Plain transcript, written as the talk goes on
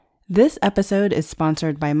This episode is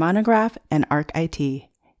sponsored by Monograph and Arc IT.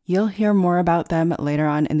 You'll hear more about them later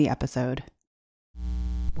on in the episode.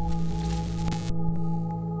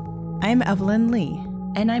 I'm Evelyn Lee.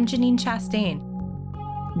 And I'm Janine Chastain.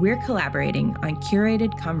 We're collaborating on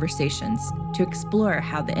curated conversations to explore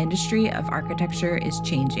how the industry of architecture is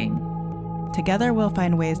changing. Together, we'll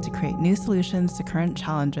find ways to create new solutions to current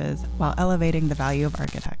challenges while elevating the value of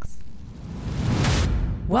architects.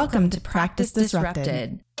 Welcome to Practice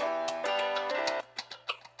Disrupted.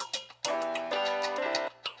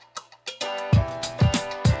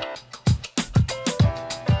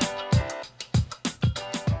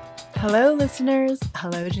 Hello, listeners.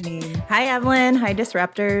 Hello, Janine. Hi, Evelyn. Hi,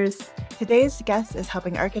 Disruptors. Today's guest is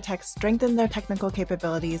helping architects strengthen their technical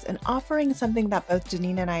capabilities and offering something that both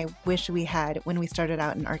Janine and I wish we had when we started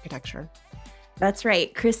out in architecture. That's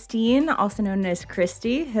right. Christine, also known as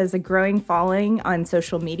Christy, has a growing following on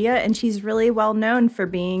social media, and she's really well known for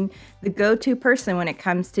being the go-to person when it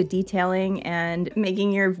comes to detailing and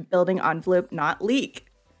making your building envelope not leak.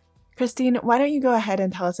 Christine, why don't you go ahead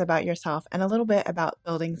and tell us about yourself and a little bit about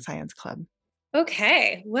Building Science Club?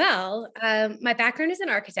 Okay, well, my background is in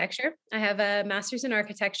architecture. I have a master's in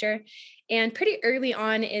architecture, and pretty early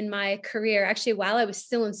on in my career, actually while I was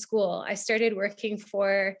still in school, I started working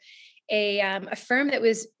for a firm that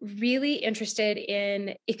was really interested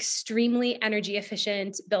in extremely energy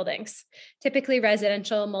efficient buildings, typically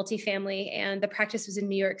residential, multifamily, and the practice was in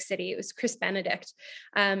New York City. It was Chris Benedict.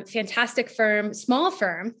 Fantastic firm, small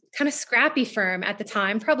firm, kind of scrappy firm at the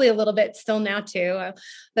time, probably a little bit still now too,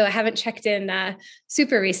 though I haven't checked in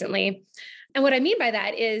super recently. And what I mean by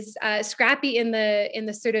that is scrappy in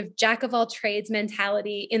the sort of jack of all trades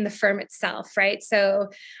mentality in the firm itself, right? So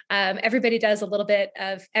everybody does a little bit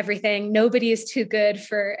of everything. Nobody is too good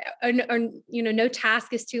for, or no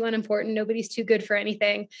task is too unimportant. Nobody's too good for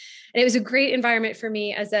anything. And it was a great environment for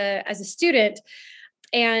me as a student.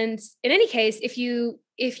 And in any case, if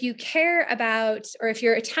you care about, or if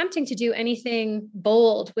you're attempting to do anything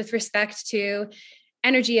bold with respect to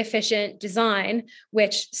energy efficient design,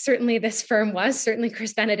 which certainly this firm was, certainly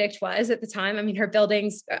Chris Benedict was at the time. I mean, her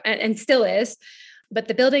buildings, and still is, but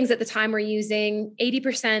the buildings at the time were using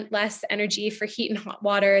 80% less energy for heat and hot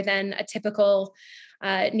water than a typical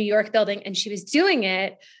New York building. And she was doing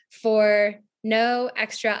it for no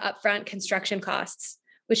extra upfront construction costs,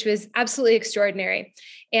 which was absolutely extraordinary.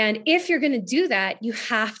 And if you're going to do that, you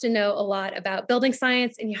have to know a lot about building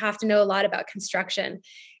science and you have to know a lot about construction.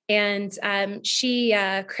 And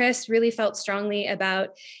Chris really felt strongly about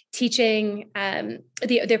teaching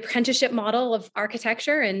the apprenticeship model of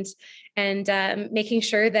architecture and making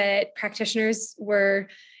sure that practitioners were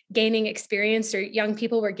gaining experience, or young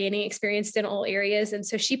people were gaining experience in all areas. And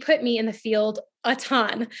so she put me in the field a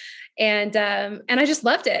ton, and I just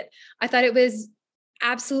loved it. I thought it was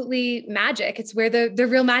absolutely magic. It's where the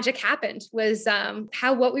real magic happened, was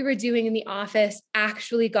how what we were doing in the office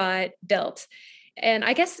actually got built. And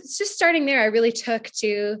I guess it's just starting there, I really took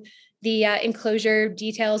to the enclosure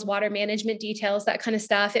details, water management details, that kind of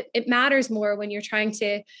stuff. It matters more when you're trying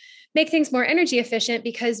to make things more energy efficient,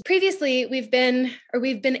 because previously we've been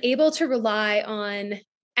able to rely on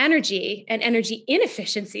energy and energy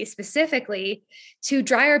inefficiency specifically to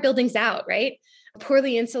dry our buildings out, right?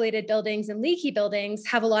 Poorly insulated buildings and leaky buildings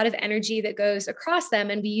have a lot of energy that goes across them,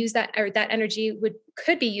 and we use that, or that energy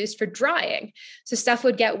could be used for drying. So stuff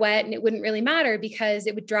would get wet and it wouldn't really matter because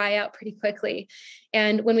it would dry out pretty quickly.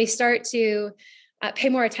 And when we start to pay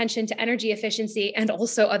more attention to energy efficiency and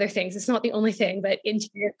also other things, it's not the only thing, but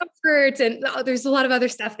interior comfort, and there's a lot of other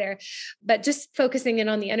stuff there. But just focusing in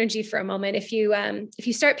on the energy for a moment, if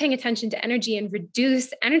you start paying attention to energy and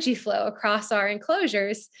reduce energy flow across our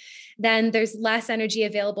enclosures, then there's less energy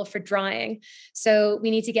available for drying. So we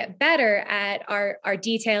need to get better at our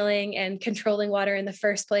detailing and controlling water in the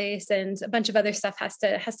first place. And a bunch of other stuff has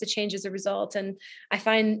to change as a result. And I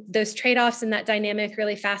find those trade-offs and that dynamic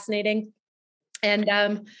really fascinating. And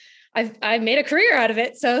I've made a career out of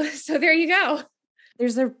it. So there you go.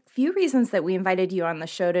 There's a few reasons that we invited you on the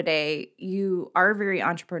show today. You are very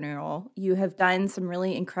entrepreneurial. You have done some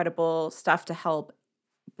really incredible stuff to help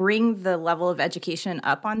bring the level of education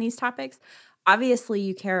up on these topics. Obviously,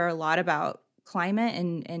 you care a lot about climate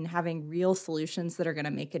and having real solutions that are going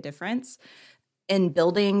to make a difference in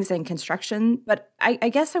buildings and construction. But I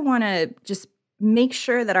guess I want to just make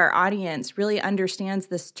sure that our audience really understands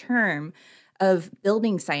this term of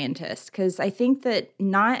building scientist, because I think that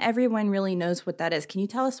not everyone really knows what that is. Can you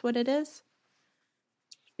tell us what it is?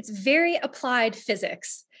 It's very applied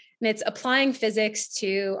physics. and it's applying physics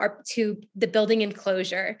to the building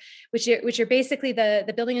enclosure, which are basically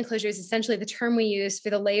the building enclosure is essentially the term we use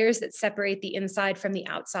for the layers that separate the inside from the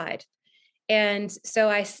outside. And so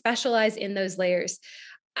I specialize in those layers.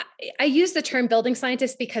 I use the term building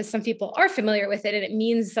scientist because some people are familiar with it and it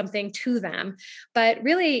means something to them, but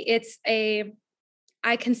really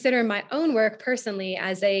I consider my own work personally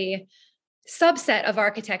as a subset of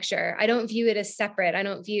architecture. I don't view it as separate.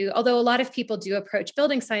 Although a lot of people do approach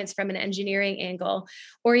building science from an engineering angle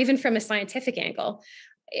or even from a scientific angle,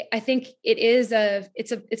 I think it's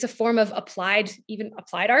a form of applied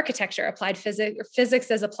architecture, applied physics, or physics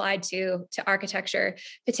as applied to architecture,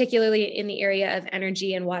 particularly in the area of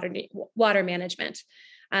energy and water management.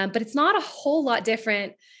 But it's not a whole lot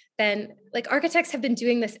different than, like, architects have been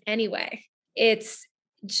doing this anyway. It's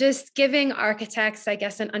just giving architects, I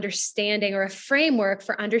guess, an understanding or a framework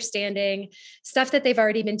for understanding stuff that they've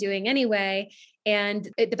already been doing anyway. And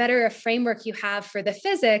the better a framework you have for the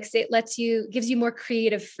physics, it gives you more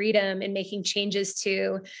creative freedom in making changes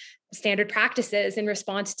to standard practices in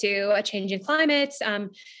response to a changing climate,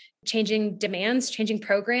 changing demands, changing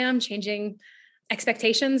program, changing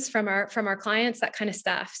expectations from our clients, that kind of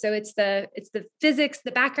stuff. So it's the physics,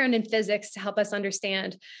 the background in physics to help us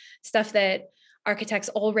understand stuff that architects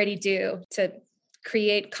already do to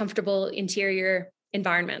create comfortable interior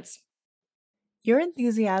environments. Your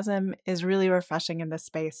enthusiasm is really refreshing in this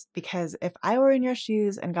space, because if I were in your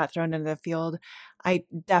shoes and got thrown into the field, I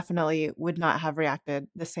definitely would not have reacted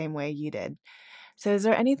the same way you did. So is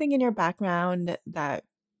there anything in your background that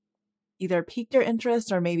either piqued your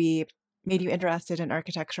interest or maybe made you interested in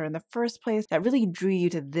architecture in the first place that really drew you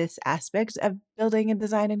to this aspect of building and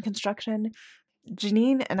design and construction?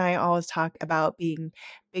 Janine and I always talk about being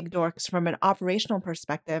big dorks from an operational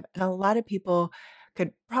perspective, and a lot of people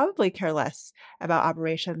could probably care less about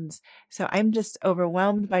operations. So I'm just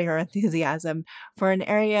overwhelmed by your enthusiasm for an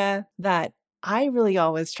area that I really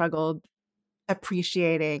always struggled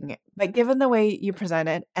appreciating. But given the way you present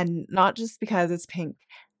it, and not just because it's pink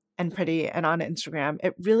and pretty and on Instagram,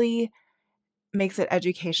 it really makes it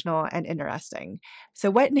educational and interesting. So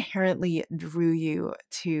what inherently drew you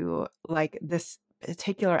to like this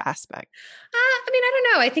particular aspect? I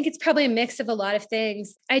don't know. I think it's probably a mix of a lot of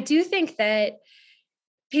things. I do think that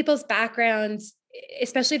people's backgrounds,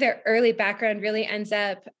 especially their early background, really ends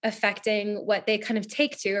up affecting what they kind of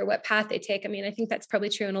take to or what path they take. I mean, I think that's probably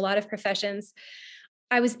true in a lot of professions.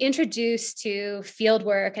 I was introduced to field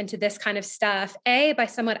work and to this kind of stuff, by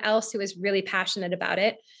someone else who was really passionate about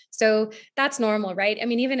it. So that's normal, right? I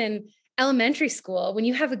mean, even in elementary school, when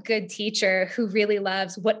you have a good teacher who really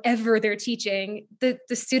loves whatever they're teaching, the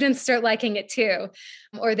students start liking it too,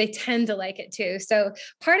 or they tend to like it too. So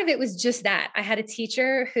part of it was just that. I had a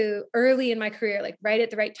teacher who early in my career, like right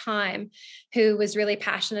at the right time, who was really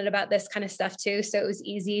passionate about this kind of stuff too. So it was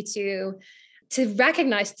easy to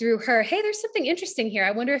recognize through her, hey, there's something interesting here.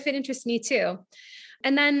 I wonder if it interests me too.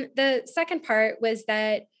 And then the second part was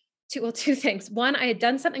that two things. One, I had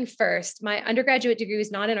done something first. My undergraduate degree was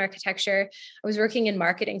not in architecture. I was working in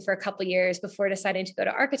marketing for a couple of years before deciding to go to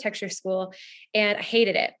architecture school, and I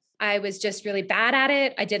hated it. I was just really bad at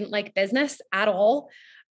it. I didn't like business at all.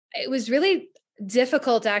 It was really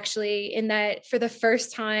difficult, actually, in that for the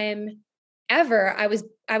first time ever, I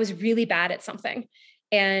was really bad at something.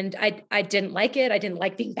 And I didn't like it. I didn't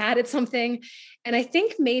like being bad at something. And I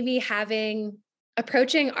think maybe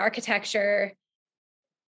approaching architecture,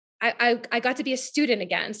 I got to be a student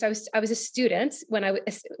again. So I was a student when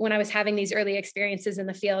I was having these early experiences in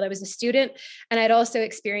the field. I was a student, and I'd also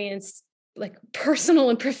experienced like personal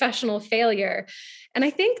and professional failure. And I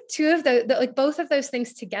think both of those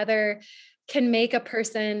things together can make a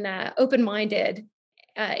person open-minded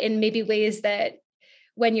in maybe ways that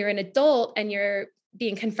when you're an adult and you're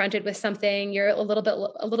being confronted with something, you're a little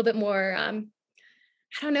bit more, I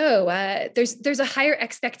don't know, there's a higher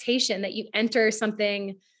expectation that you enter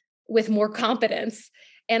something with more competence.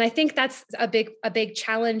 And I think that's a big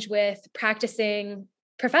challenge with practicing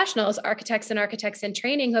professionals, architects in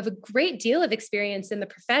training, who have a great deal of experience in the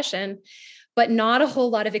profession, but not a whole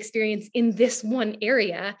lot of experience in this one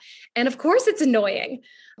area. And of course, it's annoying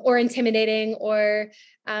or intimidating, or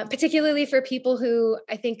particularly for people who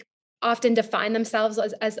I think often define themselves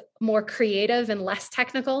as more creative and less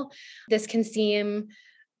technical. This can seem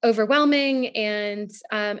overwhelming and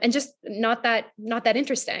just not that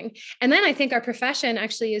interesting. And then I think our profession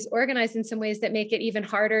actually is organized in some ways that make it even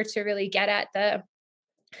harder to really get at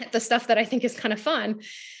the stuff that I think is kind of fun.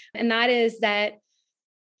 And that is that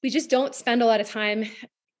we just don't spend a lot of time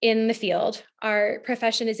in the field. Our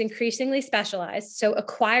profession is increasingly specialized. So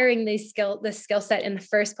acquiring this skill set in the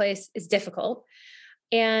first place is difficult.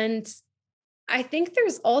 And I think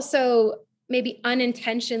there's also maybe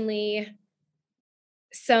unintentionally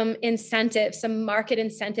some incentives, some market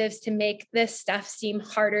incentives to make this stuff seem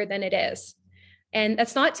harder than it is. And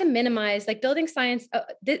that's not to minimize, like, building science,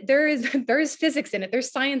 there is physics in it.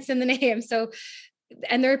 There's science in the name. So,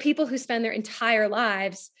 and there are people who spend their entire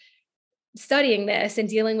lives studying this and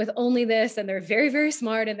dealing with only this, and they're very, very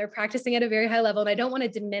smart and they're practicing at a very high level. And I don't want to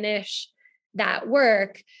diminish that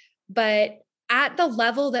work, but at the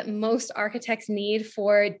level that most architects need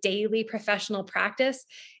for daily professional practice,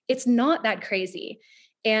 it's not that crazy.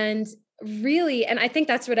 And really, and I think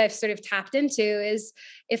that's what I've sort of tapped into, is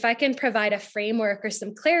if I can provide a framework or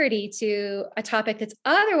some clarity to a topic that's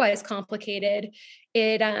otherwise complicated,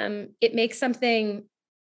 it makes something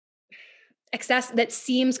that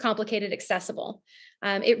seems complicated accessible.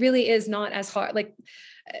 It really is not as hard. Like,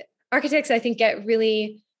 architects, I think, get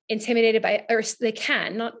really intimidated by, or they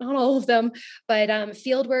can, not all of them, but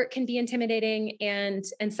field work can be intimidating, and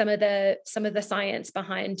some of the science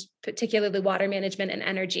behind particularly water management and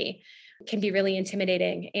energy can be really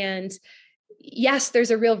intimidating. And yes,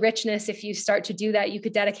 there's a real richness if you start to do that. You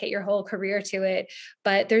could dedicate your whole career to it,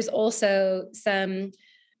 but there's also some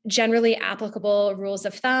generally applicable rules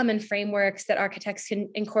of thumb and frameworks that architects can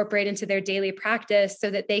incorporate into their daily practice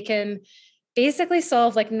so that they can basically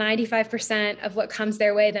solve like 95% of what comes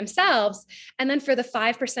their way themselves. And then for the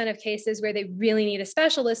 5% of cases where they really need a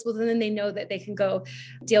specialist, well, then they know that they can go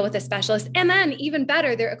deal with a specialist. And then even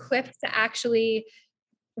better, they're equipped to actually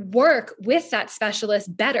work with that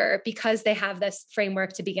specialist better because they have this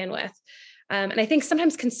framework to begin with. And I think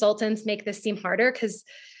sometimes consultants make this seem harder, because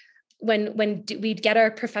when we get our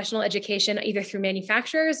professional education either through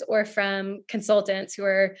manufacturers or from consultants who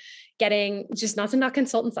are getting, just not to knock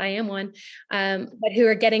consultants, I am one, but who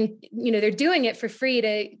are getting, they're doing it for free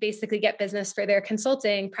to basically get business for their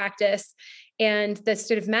consulting practice. And the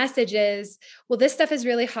sort of message is, well, this stuff is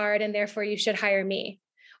really hard and therefore you should hire me.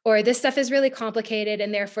 Or this stuff is really complicated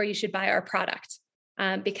and therefore you should buy our product.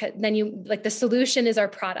 Because then you, like, the solution is our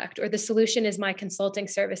product, or the solution is my consulting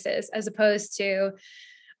services, as opposed to,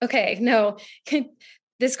 okay, no,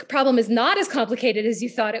 this problem is not as complicated as you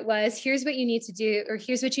thought it was. Here's what you need to do, or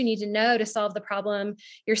here's what you need to know to solve the problem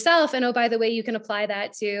yourself. And oh, by the way, you can apply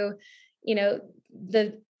that to,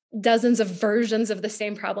 the dozens of versions of the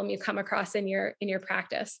same problem you come across in your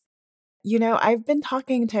practice. I've been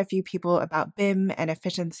talking to a few people about BIM and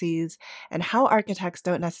efficiencies and how architects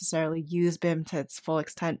don't necessarily use BIM to its full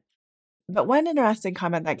extent. But one interesting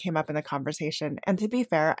comment that came up in the conversation, and to be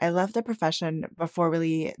fair, I left the profession before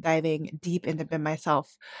really diving deep into BIM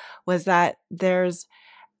myself, was that there's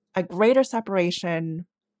a greater separation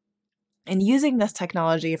in using this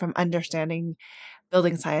technology from understanding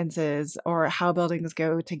building sciences or how buildings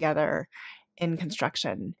go together in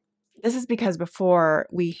construction. This is because before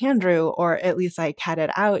we hand drew, or at least I CAD'd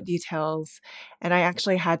out details, and I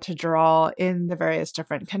actually had to draw in the various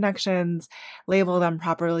different connections, label them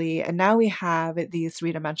properly, and now we have these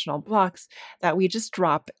three-dimensional blocks that we just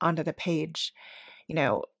drop onto the page.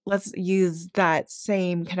 Let's use that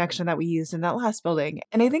same connection that we used in that last building.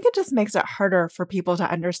 And I think it just makes it harder for people to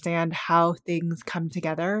understand how things come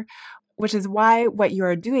together, which is why what you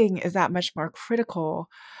are doing is that much more critical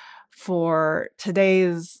for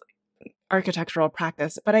today's architectural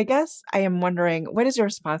practice. But I guess I am wondering, what is your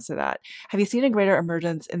response to that? Have you seen a greater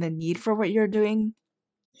emergence in the need for what you're doing?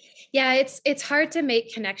 Yeah, it's hard to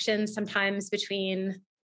make connections sometimes between,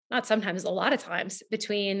 not sometimes, a lot of times,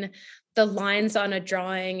 between the lines on a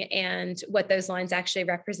drawing and what those lines actually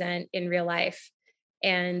represent in real life.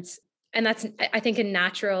 And that's, I think, a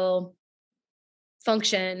natural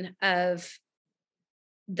function of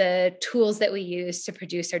the tools that we use to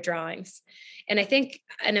produce our drawings. And I think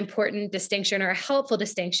an important distinction, or a helpful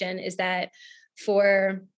distinction, is that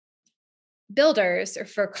for builders or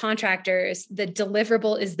for contractors, the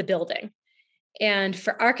deliverable is the building. And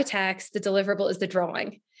for architects, the deliverable is the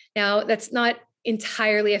drawing. Now, that's not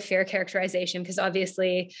entirely a fair characterization, because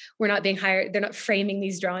obviously we're not being hired. They're not framing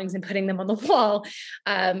these drawings and putting them on the wall.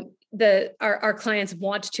 Our clients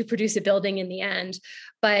want to produce a building in the end.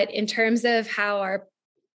 But in terms of how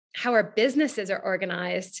our businesses are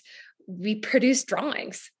organized, we produce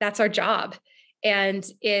drawings. That's our job. And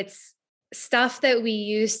it's stuff that we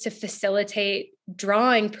use to facilitate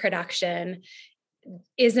drawing production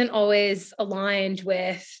isn't always aligned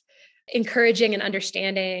with encouraging and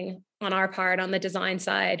understanding on our part, on the design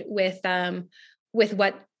side, with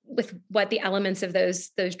what the elements of those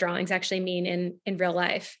drawings actually mean in real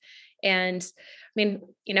life. And I mean,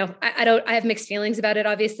 I have mixed feelings about it,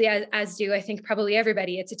 obviously, as do, I think, probably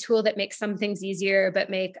everybody. It's a tool that makes some things easier, but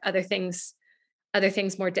make other things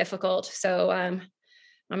more difficult. So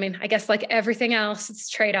I mean, I guess like everything else, it's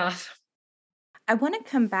trade-off. I want to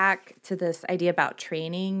come back to this idea about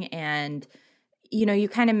training and you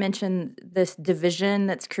kind of mentioned this division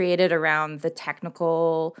that's created around the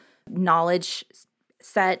technical knowledge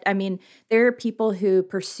set. I mean, there are people who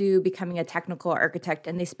pursue becoming a technical architect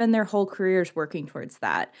and they spend their whole careers working towards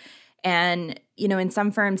that. And, in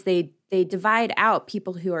some firms, they divide out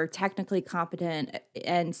people who are technically competent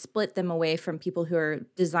and split them away from people who are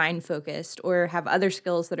design focused or have other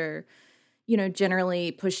skills that are,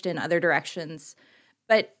 generally pushed in other directions.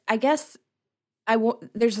 But I guess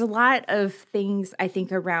there's a lot of things I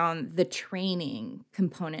think around the training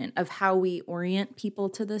component of how we orient people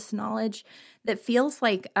to this knowledge that feels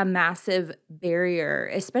like a massive barrier,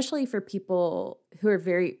 especially for people who are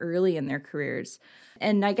very early in their careers.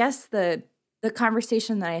 And I guess the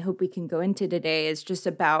conversation that I hope we can go into today is just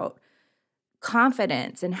about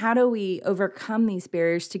confidence and how do we overcome these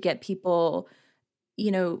barriers to get people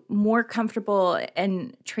more comfortable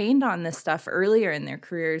and trained on this stuff earlier in their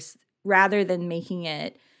careers rather than making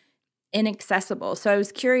it inaccessible. So I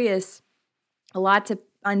was curious, a lot to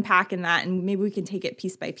unpack in that, and maybe we can take it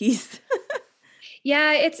piece by piece.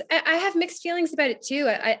 Yeah, I have mixed feelings about it too,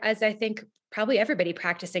 as I think probably everybody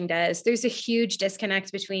practicing does. There's a huge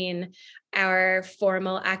disconnect between our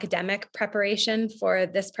formal academic preparation for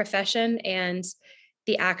this profession and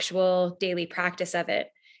the actual daily practice of it.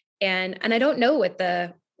 And I don't know what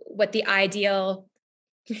the ideal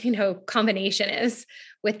combination is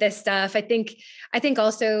with this stuff. I think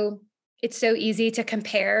also it's so easy to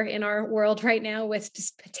compare in our world right now with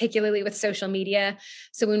just particularly with social media.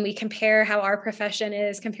 So when we compare how our profession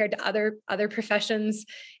is compared to other professions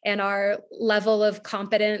and our level of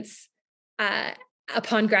competence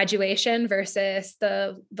upon graduation versus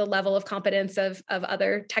the level of competence of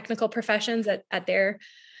other technical professions at their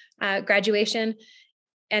graduation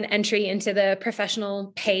and entry into the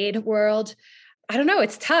professional paid world, I don't know.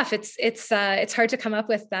 It's tough. It's hard to come up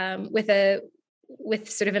with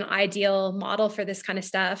sort of an ideal model for this kind of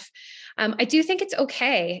stuff. I do think it's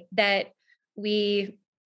okay that we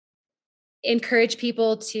encourage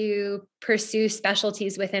people to pursue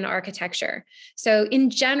specialties within architecture. So in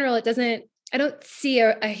general, I don't see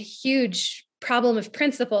a huge problem of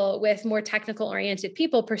principle with more technical oriented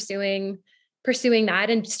people pursuing that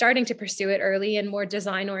and starting to pursue it early, and more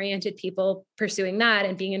design oriented people pursuing that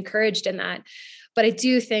and being encouraged in that. But I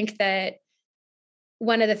do think that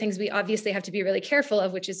one of the things we obviously have to be really careful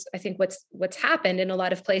of, which is I think what's happened in a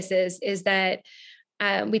lot of places, is that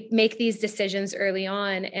we make these decisions early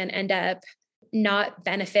on and end up not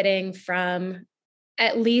benefiting from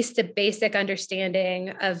at least a basic understanding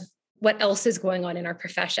of what else is going on in our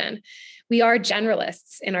profession. We are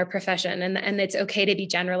generalists in our profession, and it's okay to be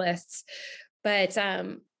generalists, but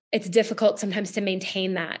it's difficult sometimes to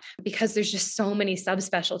maintain that because there's just so many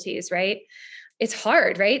subspecialties, right? It's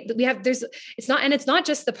hard, right? It's not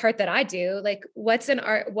just the part that I do. Like what's an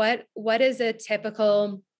art, what is a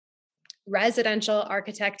typical residential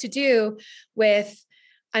architect to do with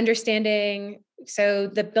understanding, so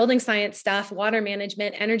the building science stuff, water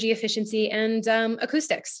management, energy efficiency, and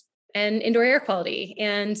acoustics and indoor air quality.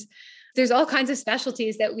 And there's all kinds of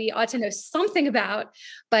specialties that we ought to know something about,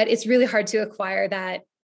 but it's really hard to acquire that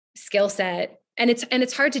skill set. And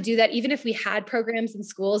it's hard to do that, even if we had programs in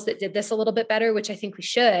schools that did this a little bit better, which I think we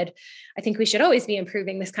should. I think we should always be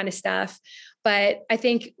improving this kind of stuff. But I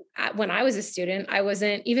think when I was a student,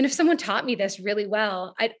 even if someone taught me this really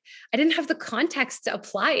well, I didn't have the context to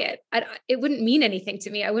apply it. It wouldn't mean anything to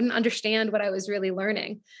me. I wouldn't understand what I was really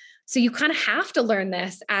learning. So you kind of have to learn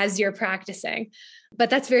this as you're practicing. But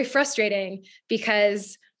that's very frustrating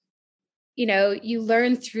because you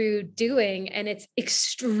learn through doing, and it's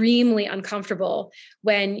extremely uncomfortable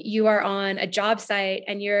when you are on a job site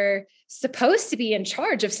and you're supposed to be in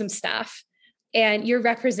charge of some stuff and you're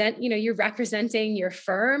representing your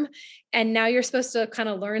firm. And now you're supposed to kind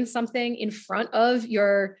of learn something in front of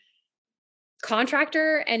your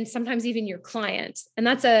contractor and sometimes even your client. And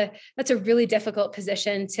that's a really difficult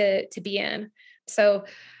position to be in. So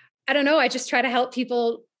I don't know. I just try to help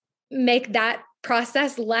people make that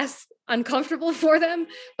process less uncomfortable for them.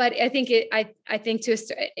 But I think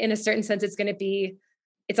in a certain sense,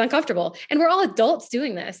 it's uncomfortable, and we're all adults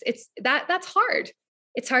doing this. That's hard.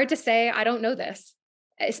 It's hard to say, I don't know this,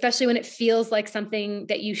 especially when it feels like something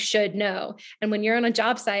that you should know. And when you're on a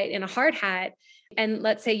job site in a hard hat, and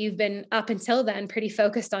let's say you've been up until then pretty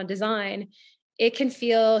focused on design, it can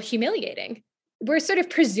feel humiliating. We're sort of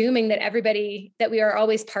presuming that we are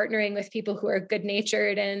always partnering with people who are good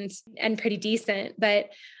natured and pretty decent. But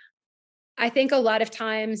I think a lot of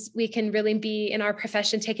times we can really be in our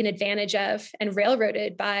profession taken advantage of and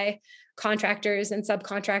railroaded by contractors and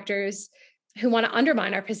subcontractors who want to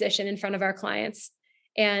undermine our position in front of our clients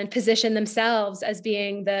and position themselves as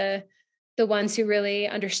being the ones who really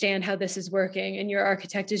understand how this is working, and your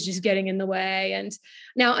architect is just getting in the way. And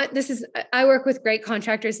now I work with great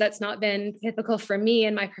contractors. That's not been typical for me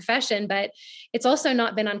in my profession, but it's also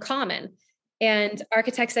not been uncommon. And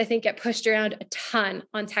architects, I think, get pushed around a ton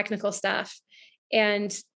on technical stuff.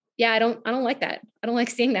 And yeah, I don't like that. I don't like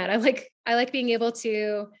seeing that. I like being able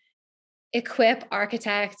to equip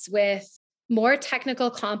architects with more technical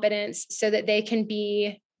competence so that they can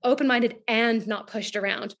be open-minded and not pushed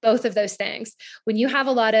around, both of those things. When you have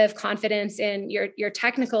a lot of confidence in your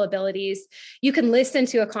technical abilities, you can listen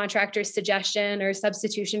to a contractor's suggestion or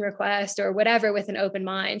substitution request or whatever with an open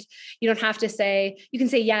mind. You don't have to you can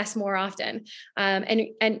say yes more often.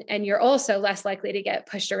 And you're also less likely to get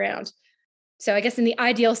pushed around. So I guess in the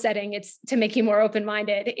ideal setting, it's to make you more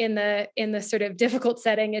open-minded. In the sort of difficult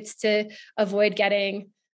setting, it's to avoid getting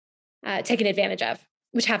taken advantage of,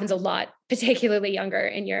 which happens a lot, particularly younger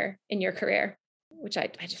in your career, which I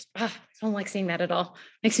don't like seeing that at all.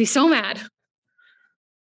 Makes me so mad.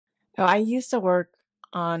 Oh, I used to work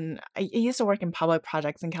in public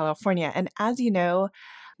projects in California. And as you know,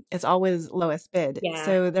 it's always lowest bid. Yeah.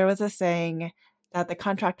 So there was a saying that the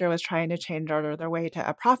contractor was trying to change order their way to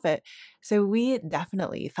a profit. So we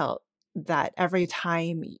definitely felt that every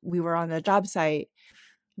time we were on the job site,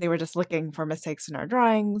 they were just looking for mistakes in our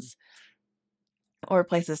drawings or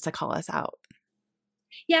places to call us out.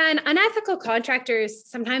 Yeah. And unethical contractors,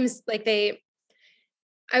 sometimes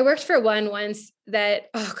I worked for one once that,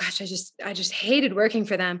 oh gosh, I just hated working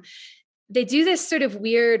for them. They do this sort of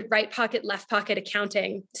weird right pocket, left pocket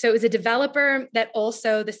accounting. So it was a developer that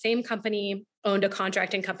also the same company owned a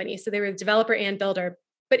contracting company. So they were a developer and builder,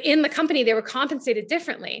 but in the company, they were compensated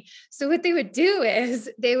differently. So what they would do is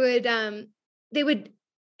they would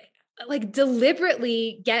like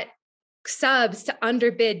deliberately get subs to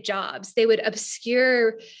underbid jobs. They would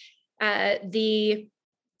obscure the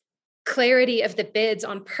clarity of the bids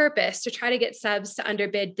on purpose to try to get subs to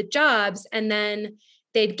underbid the jobs. And then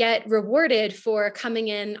they'd get rewarded for coming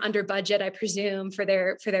in under budget, I presume, for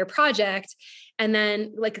their project. And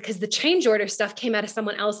then because the change order stuff came out of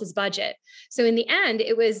someone else's budget. So in the end,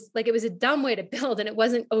 it was a dumb way to build, and it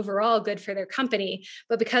wasn't overall good for their company.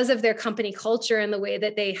 But because of their company culture and the way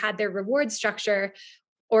that they had their reward structure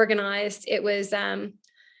organized, it was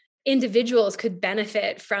individuals could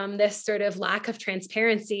benefit from this sort of lack of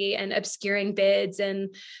transparency and obscuring bids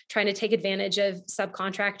and trying to take advantage of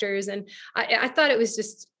subcontractors. And I thought it was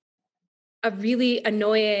just a really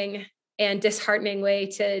annoying and disheartening way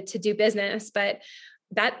to do business. But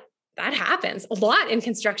that happens a lot in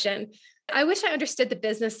construction. I wish I understood the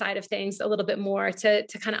business side of things a little bit more to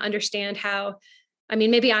kind of understand how. I mean,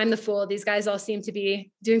 maybe I'm the fool. These guys all seem to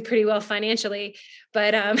be doing pretty well financially,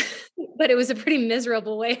 but it was a pretty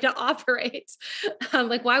miserable way to operate.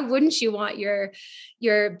 Why wouldn't you want your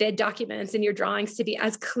bid documents and your drawings to be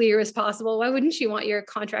as clear as possible? Why wouldn't you want your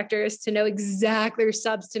contractors to know exactly, or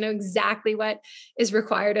subs to know exactly what is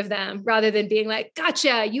required of them, rather than being like,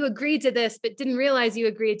 gotcha, you agreed to this, but didn't realize you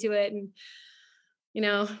agreed to it. And,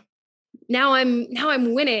 now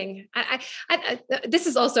I'm winning. This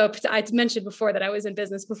is also, I mentioned before that I was in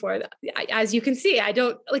business before. As you can see, I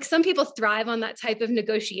don't some people thrive on that type of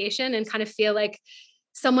negotiation and kind of feel like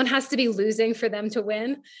someone has to be losing for them to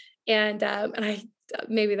win. And I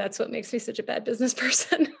maybe that's what makes me such a bad business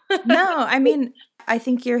person. No, I mean, I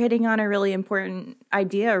think you're hitting on a really important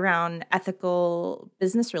idea around ethical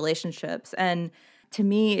business relationships. And to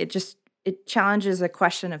me, it challenges a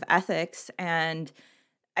question of ethics. And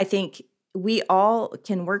I think we all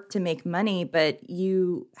can work to make money, but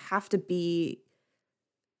you have to be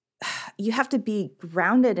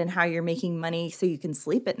grounded in how you're making money so you can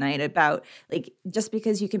sleep at night. About just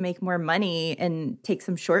because you can make more money and take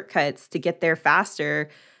some shortcuts to get there faster.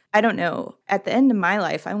 I don't know. At the end of my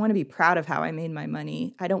life, I want to be proud of how I made my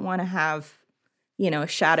money. I don't want to have, a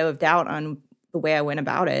shadow of doubt on the way I went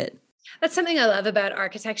about it. That's something I love about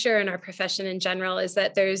architecture and our profession in general, is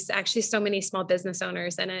that there's actually so many small business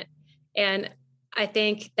owners in it. And I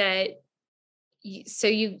think that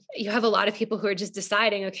you have a lot of people who are just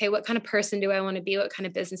deciding, okay, what kind of person do I want to be? What kind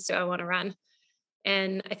of business do I want to run?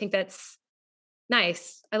 And I think that's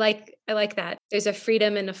nice. I like that. There's a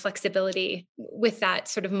freedom and a flexibility with that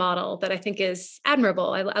sort of model that I think is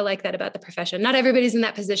admirable. I like that about the profession. Not everybody's in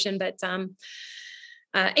that position, but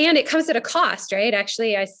and it comes at a cost, right?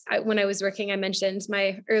 Actually, I when I was working, I mentioned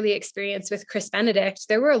my early experience with Chris Benedict.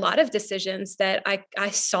 There were a lot of decisions that I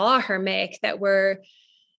saw her make that were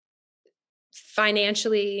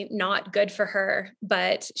financially not good for her,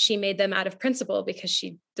 but she made them out of principle because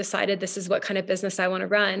she decided this is what kind of business I want to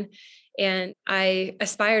run. And I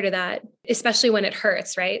aspire to that, especially when it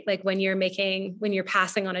hurts, right? Like when you're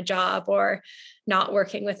passing on a job or not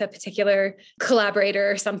working with a particular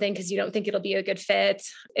collaborator or something because you don't think it'll be a good fit.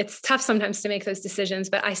 It's tough sometimes to make those decisions,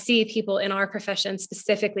 but I see people in our profession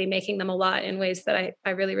specifically making them a lot in ways that I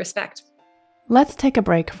really respect. Let's take a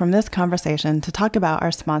break from this conversation to talk about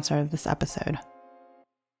our sponsor of this episode,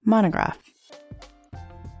 Monograph.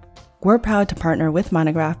 We're proud to partner with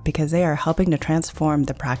Monograph because they are helping to transform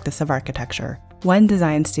the practice of architecture, one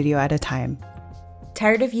design studio at a time.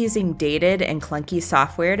 Tired of using dated and clunky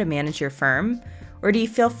software to manage your firm? Or do you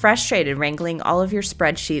feel frustrated wrangling all of your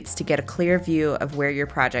spreadsheets to get a clear view of where your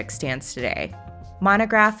project stands today?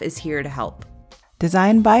 Monograph is here to help.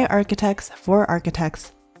 Designed by architects for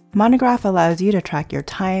architects, Monograph allows you to track your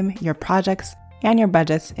time, your projects, and your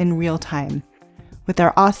budgets in real time. With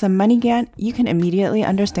their awesome Money Gantt, you can immediately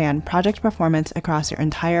understand project performance across your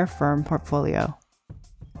entire firm portfolio.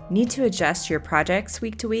 Need to adjust your projects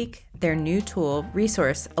week to week? Their new tool,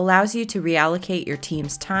 Resource, allows you to reallocate your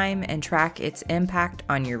team's time and track its impact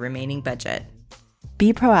on your remaining budget.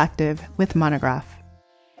 Be proactive with Monograph.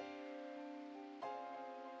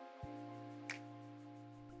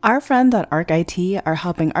 Our friends at ArcIT are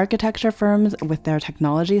helping architecture firms with their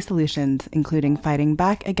technology solutions, including fighting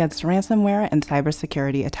back against ransomware and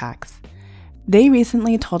cybersecurity attacks. They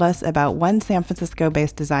recently told us about one San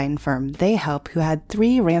Francisco-based design firm they help who had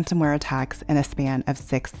 3 ransomware attacks in a span of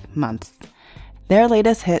 6 months. Their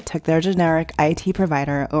latest hit took their generic IT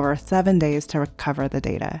provider over 7 days to recover the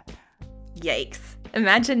data. Yikes.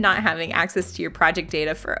 Imagine not having access to your project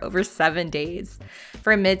data for over 7 days.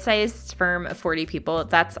 For a mid-sized firm of 40 people,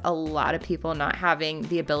 that's a lot of people not having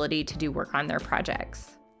the ability to do work on their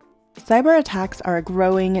projects. Cyber attacks are a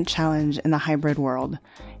growing challenge in the hybrid world,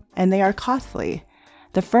 and they are costly.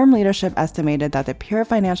 The firm leadership estimated that the pure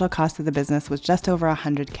financial cost of the business was just over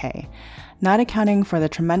 $100K, not accounting for the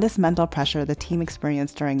tremendous mental pressure the team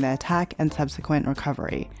experienced during the attack and subsequent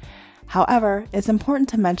recovery. However, it's important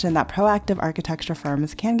to mention that proactive architecture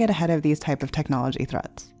firms can get ahead of these type of technology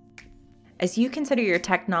threats. As you consider your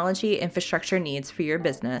technology infrastructure needs for your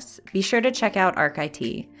business, be sure to check out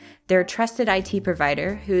ArcIT. They're a trusted IT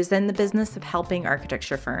provider who is in the business of helping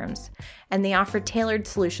architecture firms, and they offer tailored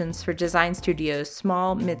solutions for design studios,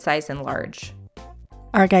 small, mid-size, and large.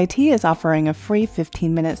 ArcIT is offering a free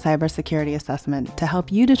 15-minute cybersecurity assessment to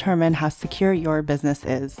help you determine how secure your business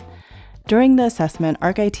is. During the assessment,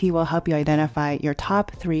 ArcIT will help you identify your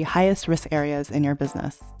top 3 highest risk areas in your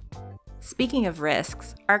business. Speaking of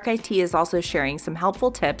risks, ArcIT is also sharing some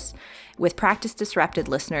helpful tips with Practice Disrupted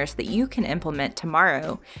listeners that you can implement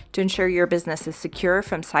tomorrow to ensure your business is secure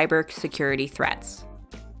from cybersecurity threats.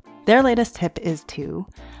 Their latest tip is to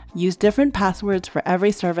use different passwords for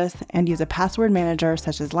every service and use a password manager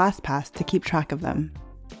such as LastPass to keep track of them.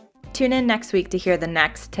 Tune in next week to hear the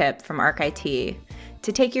next tip from ArcIT.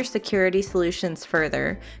 To take your security solutions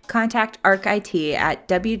further, contact ArcIT at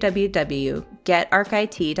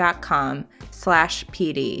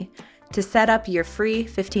www.getarcit.com/PD to set up your free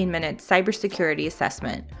 15-minute cybersecurity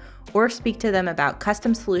assessment, or speak to them about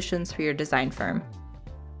custom solutions for your design firm.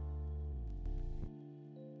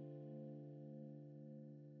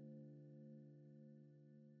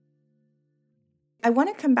 I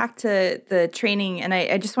want to come back to the training, and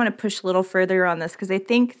I just want to push a little further on this because I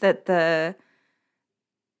think that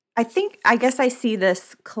I guess I see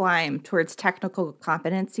this climb towards technical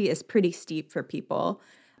competency as pretty steep for people.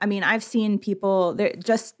 I mean, I've seen people there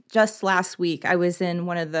just last week. I was in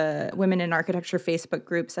one of the Women in Architecture Facebook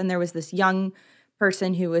groups, and there was this young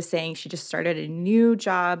person who was saying she just started a new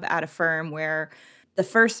job at a firm where the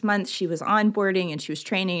first month she was onboarding and she was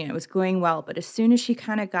training and it was going well. But as soon as she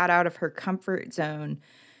kind of got out of her comfort zone,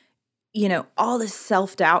 you know, all this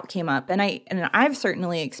self-doubt came up. And I've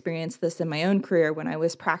certainly experienced this in my own career when I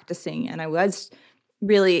was practicing and I was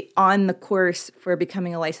really on the course for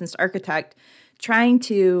becoming a licensed architect, trying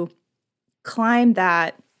to climb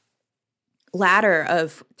that ladder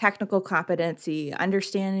of technical competency,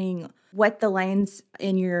 understanding what the lines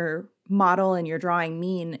in your model and your drawing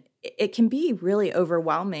mean. It can be really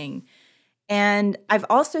overwhelming. And I've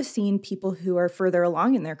also seen people who are further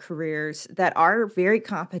along in their careers that are very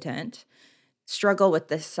competent struggle with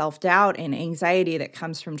this self-doubt and anxiety that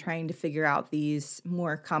comes from trying to figure out these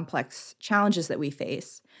more complex challenges that we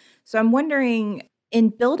face. So I'm wondering, in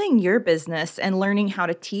building your business and learning how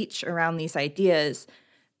to teach around these ideas,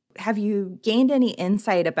 have you gained any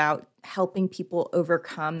insight about helping people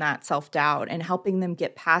overcome that self-doubt and helping them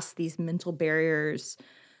get past these mental barriers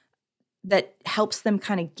that helps them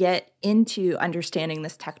kind of get into understanding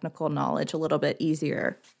this technical knowledge a little bit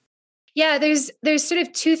easier? Yeah, there's sort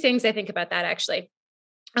of two things I think about that actually.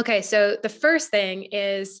 Okay, so the first thing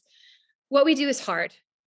is what we do is hard.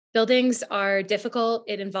 Buildings are difficult.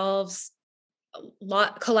 It involves a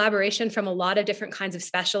lot collaboration from a lot of different kinds of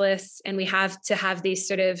specialists. And we have to have these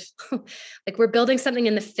sort of like we're building something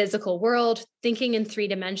in the physical world. Thinking in 3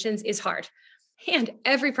 dimensions is hard. And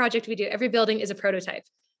every project we do, every building is a prototype.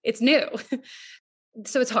 It's new.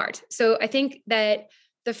 So it's hard. So I think that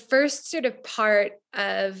the first sort of part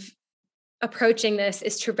of approaching this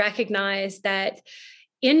is to recognize that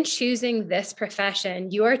in choosing this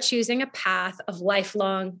profession, you are choosing a path of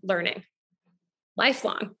lifelong learning.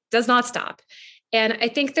 Lifelong, does not stop. And I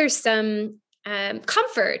think there's some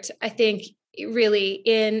comfort, I think, really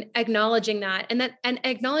in acknowledging that and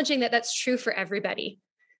acknowledging that that's true for everybody.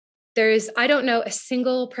 I don't know a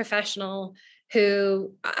single professional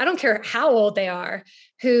who, I don't care how old they are,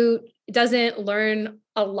 who doesn't learn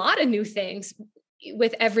a lot of new things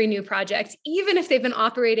with every new project, even if they've been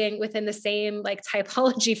operating within the same like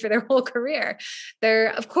typology for their whole career.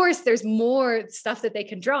 Of course, there's more stuff that they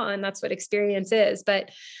can draw, and that's what experience is.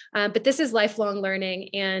 But this is lifelong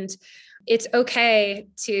learning, and it's okay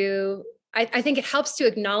to. I think it helps to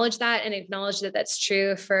acknowledge that and acknowledge that that's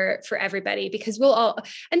true for everybody, because we'll all,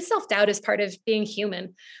 and self-doubt is part of being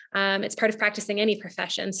human. It's part of practicing any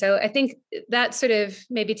profession. So I think that sort of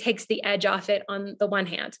maybe takes the edge off it on the one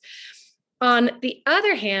hand. On the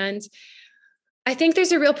other hand, I think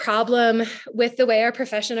there's a real problem with the way our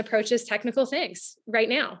profession approaches technical things right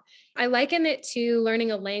now. I liken it to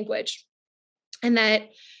learning a language, and that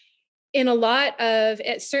in a lot of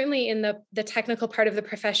it, certainly in the technical part of the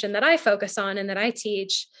profession that I focus on and that I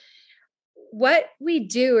teach, what we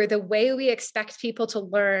do or the way we expect people to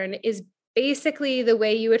learn is basically the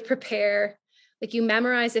way you would prepare, like you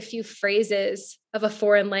memorize a few phrases of a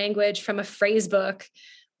foreign language from a phrase book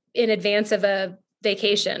in advance of a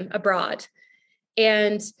vacation abroad.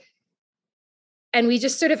 And we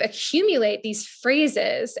just sort of accumulate these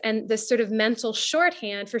phrases and this sort of mental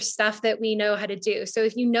shorthand for stuff that we know how to do. So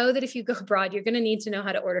if you know that if you go abroad, you're going to need to know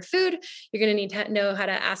how to order food, you're going to need to know how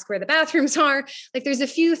to ask where the bathrooms are. Like there's a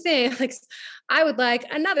few things, like I would like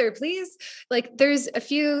another, please. Like there's a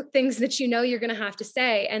few things that you know you're going to have to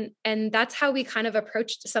say. And that's how we kind of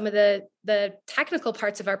approached some of the technical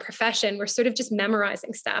parts of our profession. We're sort of just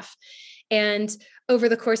memorizing stuff. And over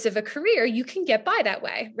the course of a career, you can get by that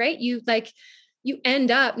way, right? You end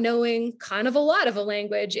up knowing kind of a lot of a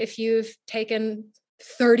language if you've taken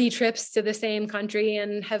 30 trips to the same country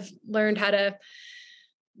and have learned how to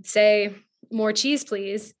say more cheese,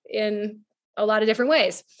 please, in a lot of different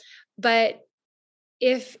ways. But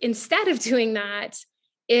if instead of doing that,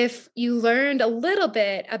 if you learned a little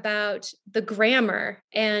bit about the grammar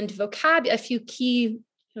and vocabulary, a few key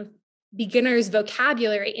beginner's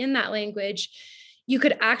vocabulary in that language, you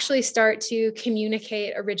could actually start to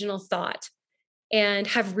communicate original thought and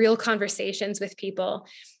have real conversations with people.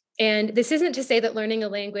 And this isn't to say that learning a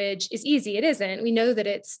language is easy. It isn't. We know that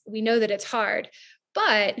it's hard,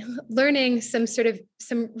 but learning some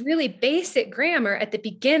really basic grammar at the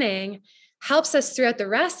beginning helps us throughout the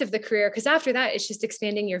rest of the career. Because after that, it's just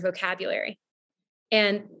expanding your vocabulary.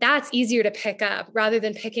 And that's easier to pick up rather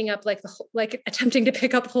than picking up like attempting to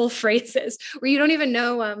pick up whole phrases where you don't even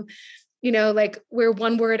know, like where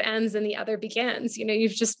one word ends and the other begins.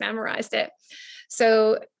 You've just memorized it.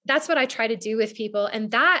 So that's what I try to do with people.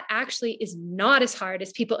 And that actually is not as hard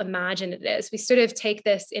as people imagine it is. We sort of take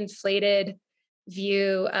this inflated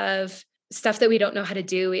view of stuff that we don't know how to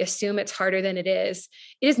do. We assume it's harder than it is.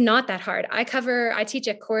 It is not that hard. I teach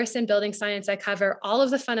a course in building science. I cover all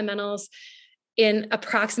of the fundamentals in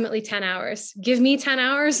approximately 10 hours. Give me 10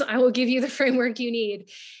 hours, I will give you the framework you need.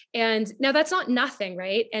 And now that's not nothing,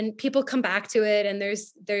 right? And people come back to it, and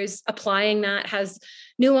there's applying that has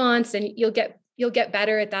nuance, and you'll get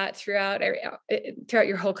better at that throughout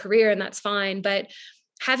your whole career, and that's fine. But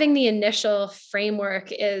having the initial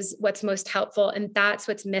framework is what's most helpful, and that's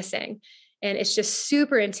what's missing. And it's just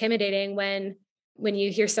super intimidating when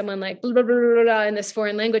you hear someone like blah, blah, blah, blah, blah, in this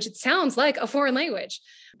foreign language. It sounds like a foreign language.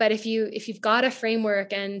 But if you've got a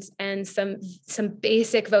framework and some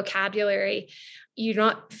basic vocabulary, you're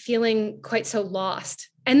not feeling quite so lost.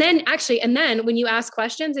 And then when you ask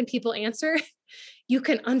questions and people answer, you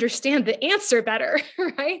can understand the answer better,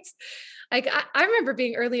 right? Like I remember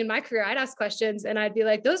being early in my career, I'd ask questions and I'd be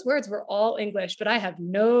like, those words were all English, but I have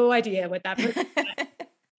no idea what that person said.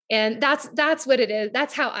 And that's what it is.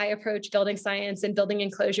 That's how I approach building science and building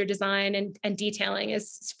enclosure design and detailing,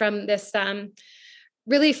 is from this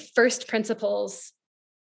really first principles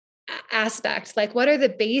aspect. Like, what are the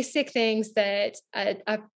basic things that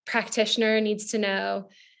a practitioner needs to know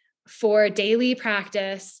for daily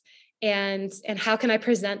practice, and how can I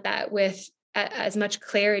present that with as much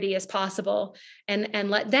clarity as possible, and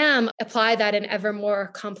let them apply that in ever more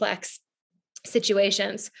complex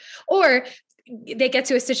situations. Or they get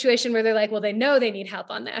to a situation where they're like, well, they know they need help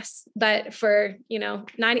on this, but for,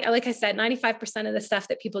 90, like I said, 95% of the stuff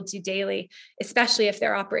that people do daily, especially if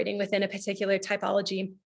they're operating within a particular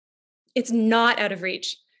typology, it's not out of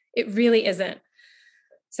reach. It really isn't.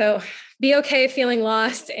 So be okay feeling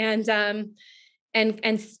lost, and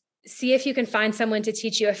see if you can find someone to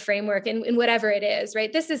teach you a framework in whatever it is,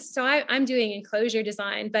 right? I'm doing enclosure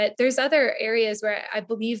design, but there's other areas where I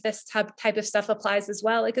believe this type of stuff applies as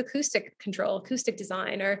well, like acoustic control, acoustic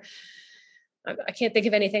design, or I can't think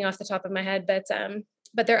of anything off the top of my head, but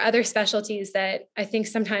there are other specialties that I think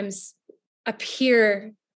sometimes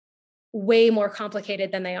appear way more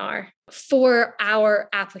complicated than they are for our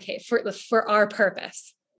for our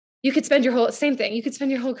purpose. You could spend your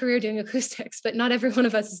whole career doing acoustics, but not every one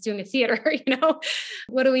of us is doing a theater.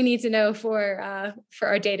 What do we need to know for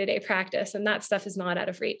our day-to-day practice? And that stuff is not out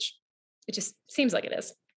of reach. It just seems like it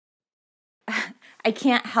is. I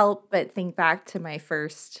can't help but think back to my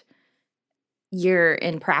first year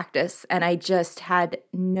in practice, and I just had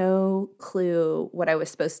no clue what I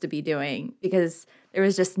was supposed to be doing because there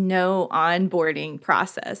was just no onboarding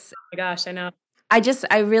process. Oh my gosh, I know.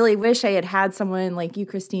 I really wish I had someone like you,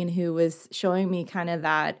 Christine, who was showing me kind of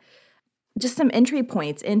that, just some entry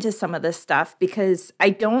points into some of this stuff, because I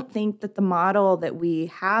don't think that the model that we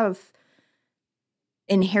have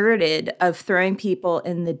inherited of throwing people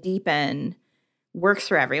in the deep end works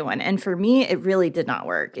for everyone. And for me, it really did not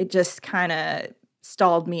work. It just kind of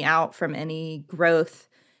stalled me out from any growth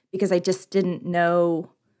because I just didn't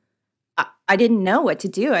know. I didn't know what to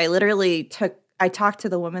do. I talked to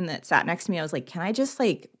the woman that sat next to me. I was like, can I just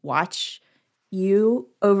watch you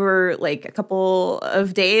over a couple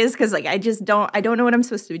of days? Cause I don't know what I'm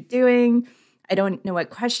supposed to be doing. I don't know what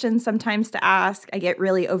questions sometimes to ask. I get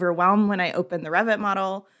really overwhelmed when I open the Revit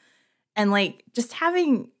model. And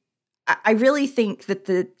I really think that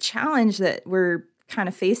the challenge that we're kind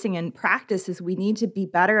of facing in practice is we need to be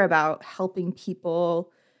better about helping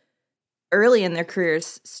people early in their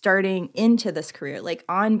careers, starting into this career, like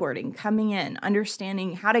onboarding, coming in,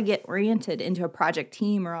 understanding how to get oriented into a project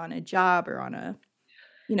team or on a job or on a,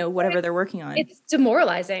 whatever they're working on. It's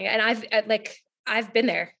demoralizing. And I've been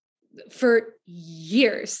there for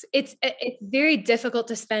years. It's very difficult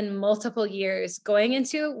to spend multiple years going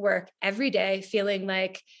into work every day feeling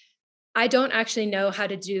like I don't actually know how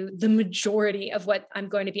to do the majority of what I'm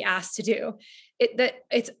going to be asked to do.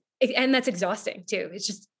 And that's exhausting too. It's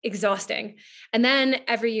just exhausting. And then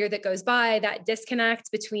every year that goes by, that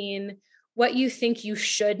disconnect between what you think you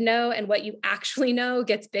should know and what you actually know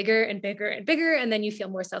gets bigger and bigger and bigger. And then you feel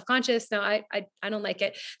more self-conscious. No, I don't like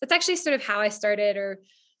it. That's actually sort of how I started, or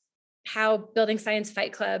how Building Science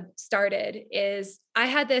Fight Club started. Is I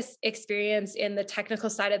had this experience in the technical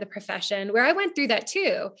side of the profession where I went through that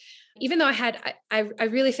too. Even though I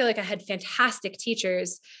really feel like I had fantastic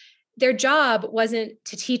teachers, their job wasn't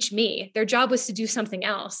to teach me. Their job was to do something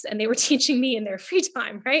else. And they were teaching me in their free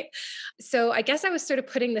time, right? So I guess I was sort of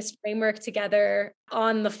putting this framework together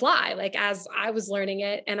on the fly, as I was learning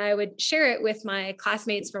it. And I would share it with my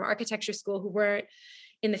classmates from architecture school who weren't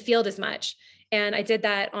in the field as much. And I did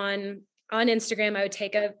that on Instagram. I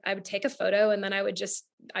would take a photo, and then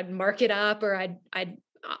I'd mark it up, or I'd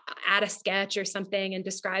add a sketch or something and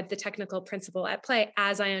describe the technical principle at play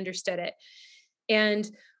as I understood it. And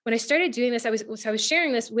when I started doing this, I was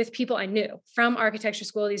sharing this with people I knew from architecture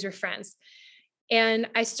school. These were friends. And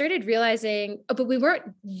I started realizing, but we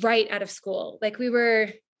weren't right out of school.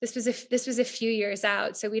 This was a few years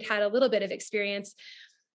out. So we'd had a little bit of experience.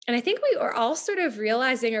 And I think we were all sort of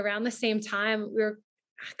realizing around the same time,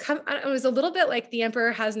 it was a little bit like the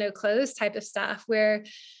emperor has no clothes type of stuff, where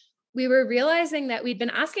we were realizing that we'd been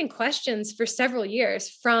asking questions for several years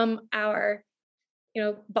from our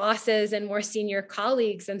bosses and more senior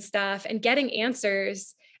colleagues and stuff, and getting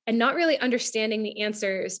answers and not really understanding the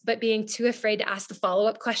answers, but being too afraid to ask the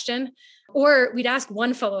follow-up question. Or we'd ask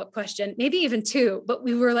one follow-up question, maybe even two, but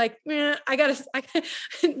we were like, now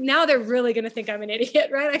they're really going to think I'm an idiot,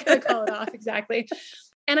 right? I got to call it off. Exactly.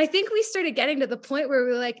 And I think we started getting to the point where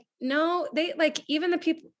we were like, no, even the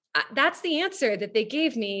people, that's the answer that they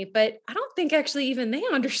gave me, but I don't think actually even they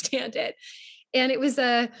understand it. And it was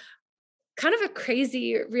a kind of a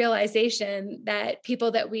crazy realization that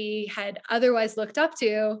people that we had otherwise looked up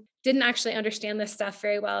to didn't actually understand this stuff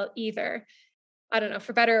very well either. I don't know,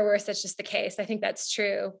 for better or worse, that's just the case. I think that's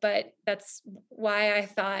true, but that's why I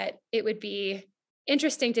thought it would be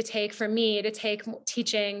interesting to take for me to take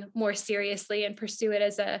teaching more seriously and pursue it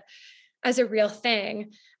as a real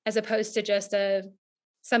thing, as opposed to just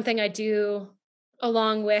something I do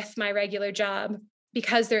along with my regular job,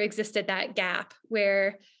 because there existed that gap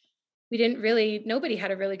where nobody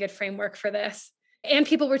had a really good framework for this. And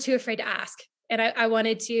people were too afraid to ask. And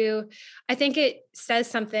I think it says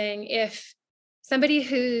something if somebody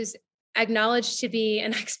who's acknowledged to be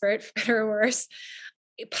an expert, for better or worse,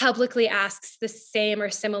 publicly asks the same or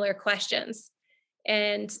similar questions.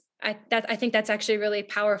 And I think that's actually really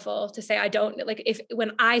powerful to say, I don't, like,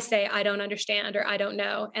 when I say I don't understand or I don't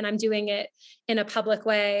know, and I'm doing it in a public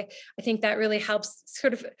way, I think that really helps,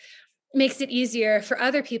 sort of makes it easier for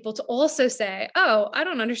other people to also say, oh, I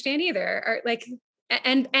don't understand either. Or like,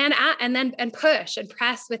 and push and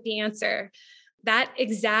press with the answer. That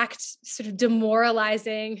exact sort of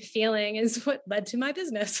demoralizing feeling is what led to my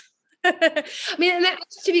business. I mean, and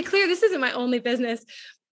to be clear, this isn't my only business.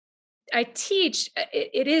 I teach,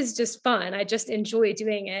 it is just fun. I just enjoy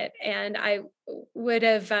doing it. And I would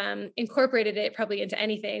have incorporated it probably into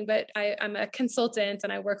anything, but I'm a consultant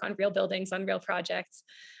and I work on real buildings, on real projects.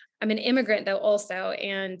 I'm an immigrant though also.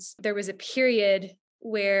 And there was a period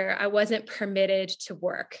where I wasn't permitted to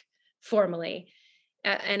work formally.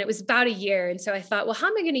 And it was about a year. And so I thought, well, how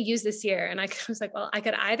am I going to use this year? And I was like, well, I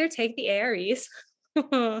could either take the AREs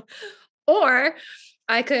or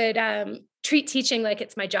I could treat teaching like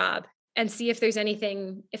it's my job and see if there's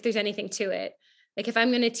anything to it. Like if I'm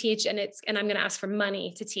going to teach and I'm going to ask for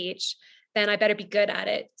money to teach, then I better be good at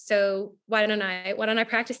it. So why don't I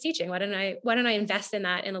practice teaching? Why don't I invest in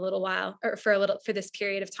that in a little while, or for this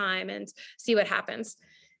period of time, and see what happens?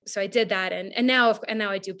 So I did that. And now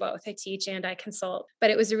I do both. I teach and I consult, but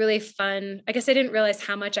it was a really fun, I guess I didn't realize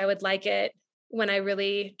how much I would like it when I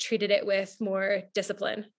really treated it with more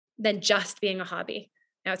discipline than just being a hobby.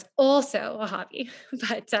 Now it's also a hobby,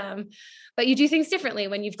 but you do things differently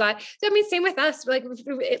when you've got, I mean, same with us,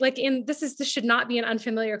 this should not be an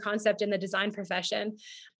unfamiliar concept in the design profession.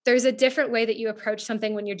 There's a different way that you approach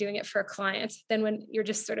something when you're doing it for a client than when you're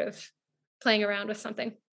just sort of playing around with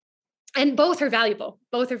something. And both are valuable.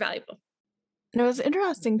 And it was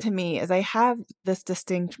interesting to me is I have this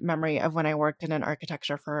distinct memory of when I worked in an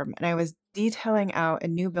architecture firm and I was detailing out a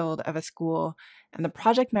new build of a school, and the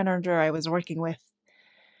project manager I was working with,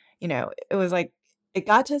 it was like, it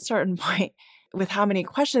got to a certain point with how many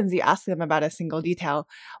questions you ask them about a single detail.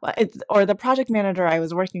 Or the project manager I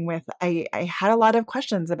was working with, I had a lot of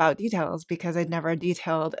questions about details because I'd never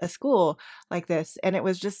detailed a school like this. And it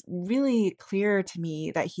was just really clear to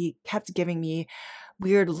me that he kept giving me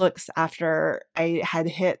weird looks after I had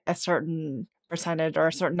hit a certain percentage or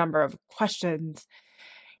a certain number of questions.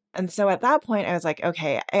 And so at that point, I was like,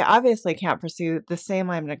 okay, I obviously can't pursue the same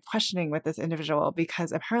line of questioning with this individual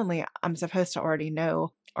because apparently I'm supposed to already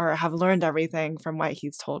know or have learned everything from what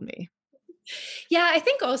he's told me. Yeah, I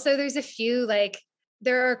think also there's a few,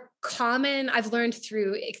 there are I've learned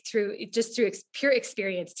through pure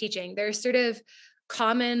experience teaching. There's sort of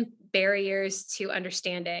common barriers to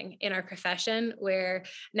understanding in our profession where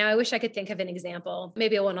now I wish I could think of an example.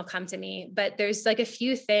 Maybe one will come to me, but there's like a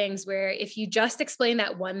few things where if you just explain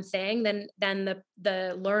that one thing, then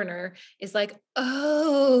the learner is like,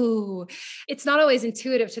 oh, it's not always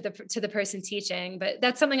intuitive to the person teaching, but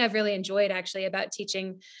that's something I've really enjoyed actually about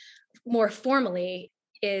teaching more formally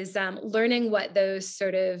is learning what those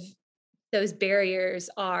barriers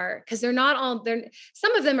are, because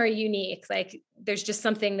some of them are unique. Like there's just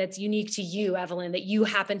something that's unique to you, Evelyn, that you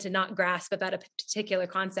happen to not grasp about a particular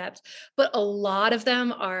concept. But a lot of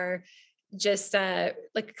them are just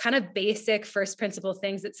like kind of basic first principle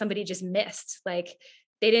things that somebody just missed. Like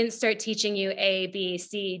they didn't start teaching you A, B,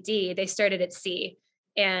 C, D. They started at C.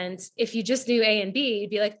 And if you just knew A and B, you'd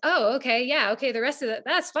be like, oh, okay, yeah, okay, the rest of it,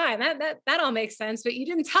 that's fine. That all makes sense. But you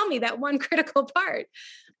didn't tell me that one critical part.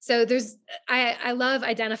 So I love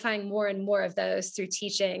identifying more and more of those through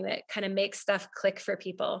teaching that kind of makes stuff click for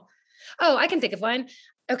people. Oh, I can think of one.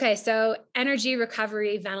 Okay, so energy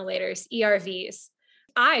recovery ventilators, ERVs.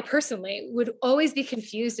 I personally would always be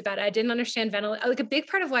confused about it. I didn't understand ventilation. Like a big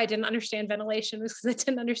part of why I didn't understand ventilation was because I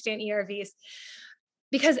didn't understand ERVs.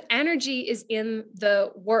 Because energy is in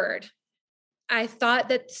the word. I thought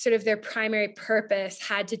that sort of their primary purpose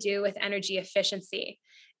had to do with energy efficiency.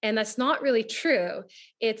 And that's not really true.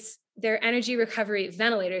 It's their energy recovery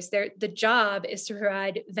ventilators. The job is to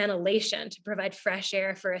provide ventilation, to provide fresh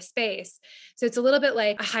air for a space. So it's a little bit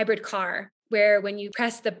like a hybrid car. where when you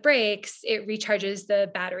press the brakes, it recharges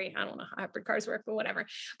the battery. I don't know how hybrid cars work, but whatever.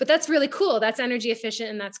 But that's really cool. That's energy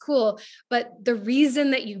efficient and that's cool. But the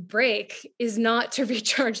reason that you brake is not to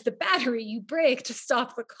recharge the battery. You brake to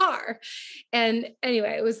stop the car. And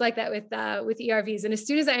anyway, it was like that with ERVs. And as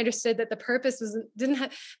soon as I understood that the purpose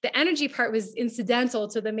the energy part was incidental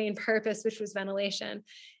to the main purpose, which was ventilation.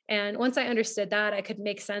 And once I understood that, I could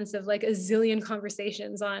make sense of like a zillion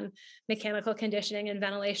conversations on mechanical conditioning and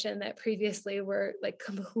ventilation that previously were like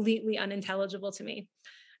completely unintelligible to me.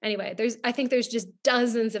 Anyway, I think there's just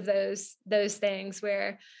dozens of those things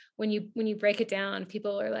where when you break it down,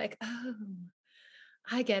 people are like, oh,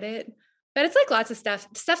 I get it. But it's like lots of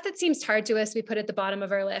stuff that seems hard to us, we put at the bottom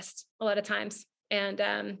of our list a lot of times. And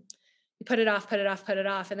you put it off.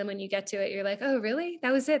 And then when you get to it, you're like, oh, really?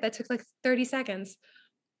 That was it. That took like 30 seconds.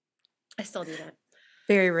 I still do that.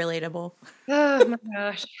 Very relatable. Oh my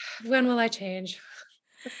gosh. When will I change?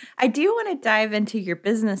 I do want to dive into your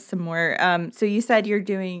business some more. So you said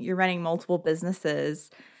you're running multiple businesses.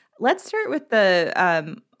 Let's start with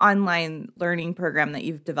the online learning program that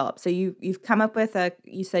you've developed. So you've come up with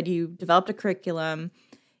you said you developed a curriculum.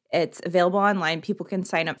 It's available online. People can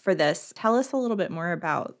sign up for this. Tell us a little bit more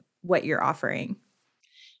about what you're offering.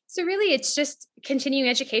 So really, it's just continuing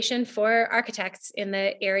education for architects in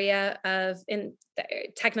the area of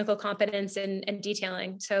technical competence and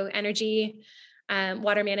detailing. So energy,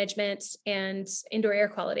 water management, and indoor air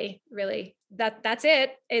quality. Really, that's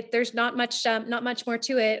it. There's not much more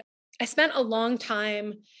to it. I spent a long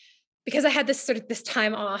time, because I had this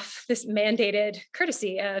time off, this mandated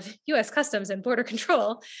courtesy of U.S. Customs and Border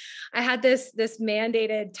Control. I had this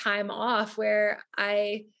mandated time off where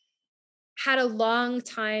I had a long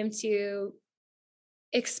time to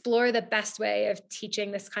explore the best way of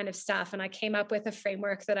teaching this kind of stuff. And I came up with a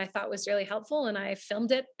framework that I thought was really helpful. And I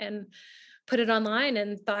filmed it and put it online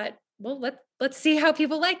and thought, well, let's see how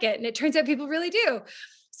people like it. And it turns out people really do.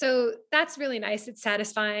 So that's really nice. It's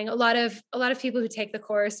satisfying. A lot of people who take the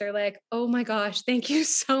course are like, oh my gosh, thank you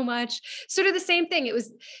so much. Sort of the same thing. It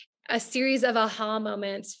was a series of aha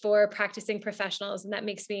moments for practicing professionals. And that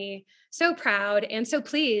makes me so proud and so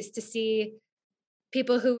pleased to see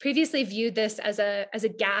people who previously viewed this as a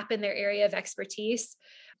gap in their area of expertise,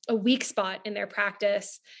 a weak spot in their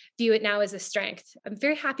practice, view it now as a strength. I'm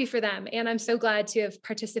very happy for them. And I'm so glad to have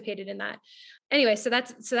participated in that. Anyway, so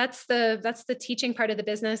that's the teaching part of the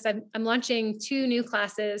business. I'm launching 2 new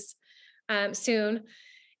classes soon.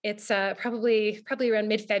 It's probably around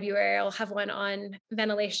mid-February. I'll have one on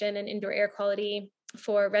ventilation and indoor air quality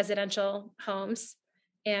for residential homes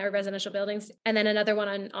or residential buildings, and then another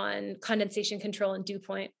one on condensation control and dew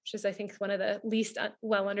point, which is, I think, one of the least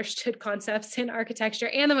well understood concepts in architecture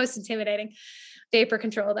and the most intimidating. Vapor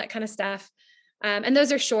control, that kind of stuff. And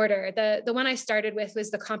those are shorter. The one I started with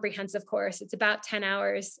was the comprehensive course. It's about 10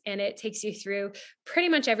 hours and it takes you through pretty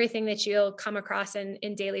much everything that you'll come across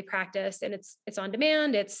in daily practice. And it's on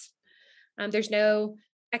demand. There's no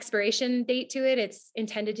expiration date to it. It's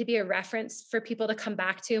intended to be a reference for people to come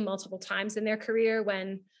back to multiple times in their career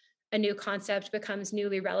when a new concept becomes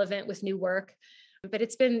newly relevant with new work. But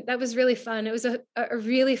that was really fun. It was a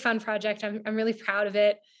really fun project. I'm really proud of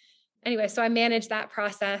it. Anyway, so I manage that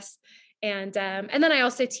process. And then I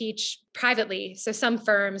also teach privately. So some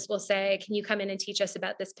firms will say, can you come in and teach us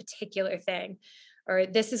about this particular thing? Or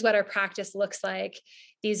this is what our practice looks like.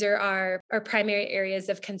 These are our primary areas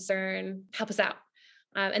of concern. Help us out.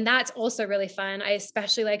 And that's also really fun. I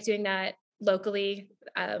especially like doing that locally.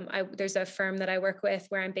 There's a firm that I work with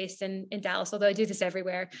where I'm based in Dallas, although I do this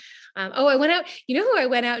everywhere. I went out, who I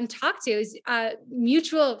went out and talked to is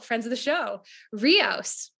mutual friends of the show,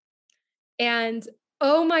 Rios. And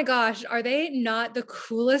oh my gosh, are they not the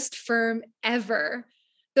coolest firm ever?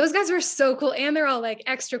 Those guys were so cool. And they're all like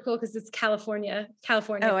extra cool because it's California.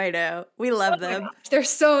 Oh, I know. We love them. They're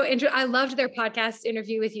so interesting. I loved their podcast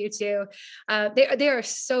interview with you too. They are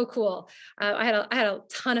so cool. I had a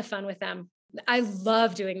ton of fun with them. I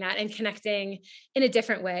love doing that and connecting in a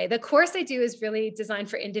different way. The course I do is really designed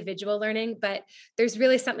for individual learning, but there's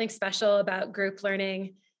really something special about group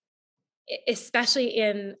learning, especially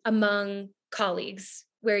among colleagues,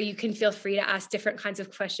 where you can feel free to ask different kinds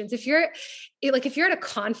of questions. If you're at a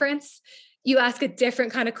conference, you ask a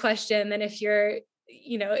different kind of question than if you're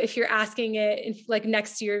asking it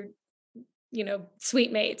next to your,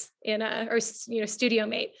 suite mates studio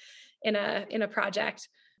mate in a project.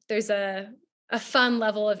 There's a fun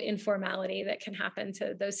level of informality that can happen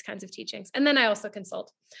to those kinds of teachings. And then I also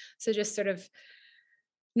consult. So just sort of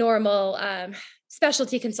normal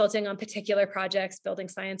specialty consulting on particular projects, building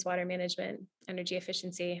science, water management, energy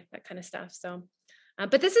efficiency, that kind of stuff. So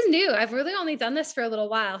But this is new. I've really only done this for a little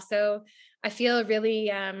while. So I feel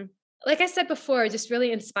really, like I said before, just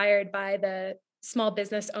really inspired by the small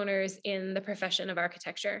business owners in the profession of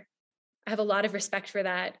architecture. I have a lot of respect for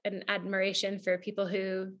that and admiration for people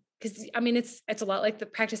who, because I mean, it's a lot like the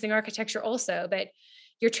practicing architecture also, but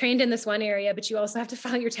you're trained in this one area, but you also have to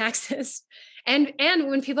file your taxes. And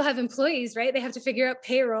when people have employees, right, they have to figure out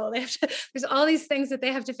payroll. There's all these things that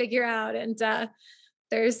they have to figure out. And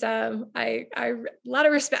there's a lot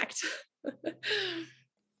of respect.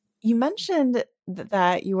 You mentioned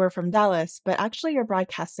that you were from Dallas, but actually you're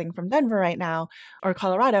broadcasting from Denver right now, or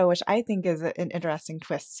Colorado, which I think is an interesting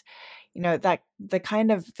twist. That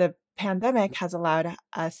the pandemic has allowed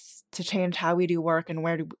us to change how we do work and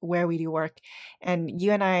where we do work. And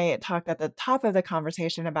you and I talked at the top of the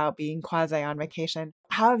conversation about being quasi on vacation.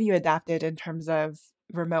 How have you adapted in terms of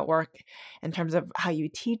remote work, in terms of how you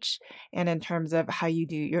teach, and in terms of how you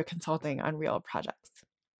do your consulting on real projects?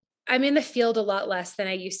 I'm in the field a lot less than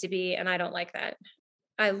I used to be, and I don't like that.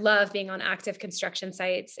 I love being on active construction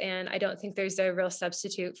sites, and I don't think there's a real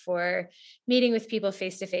substitute for meeting with people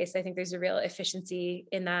face to face. I think there's a real efficiency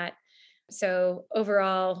in that. So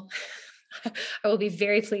overall, I will be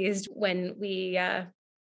very pleased when we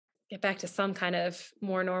get back to some kind of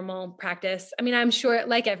more normal practice. I mean, I'm sure,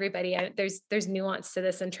 like everybody, there's nuance to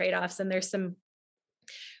this and trade-offs, and there's some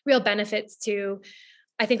real benefits to,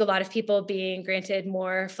 I think, a lot of people being granted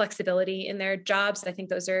more flexibility in their jobs. I think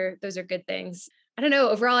those are good things. I don't know.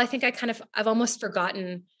 Overall, I think I've almost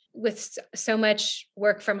forgotten, with so much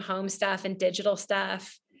work from home stuff and digital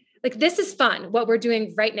stuff. Like, this is fun. What we're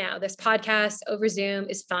doing right now, this podcast over Zoom,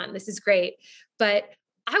 is fun. This is great. But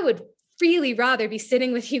I would really rather be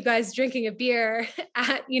sitting with you guys drinking a beer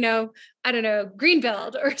at, I don't know,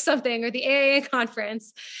 Greenbuild or something, or the AIA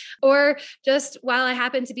conference, or just while I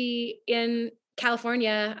happen to be in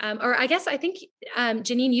California. Or I think,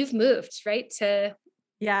 Janine, you've moved, right?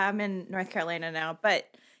 Yeah, I'm in North Carolina now, but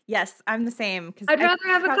yes, I'm the same. I'd rather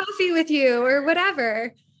have a coffee with you or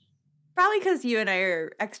whatever. Probably because you and I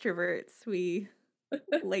are extroverts. We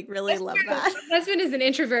really love that. My husband is an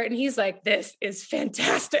introvert, and he's like, this is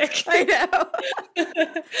fantastic. I know.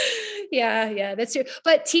 Yeah, that's true.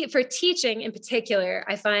 But for teaching in particular,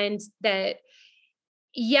 I find that,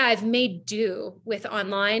 I've made do with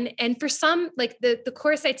online. And for some, like the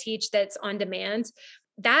course I teach that's on demand,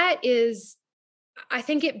 that is, I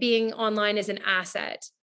think it being online is an asset.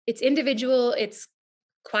 It's individual, it's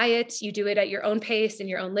quiet. You do it at your own pace in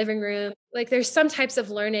your own living room. Like, there's some types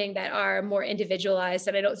of learning that are more individualized.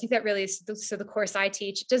 And I don't think that really is, so the course I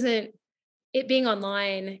teach, it being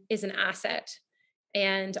online is an asset,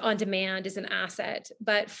 and on demand is an asset.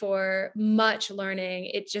 But for much learning,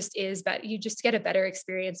 it just is, but you just get a better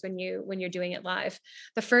experience when you're doing it live.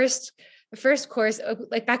 The first course,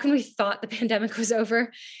 like back when we thought the pandemic was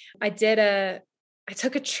over, I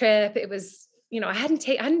took a trip. It was, I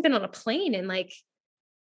hadn't been on a plane in like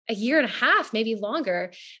a year and a half, maybe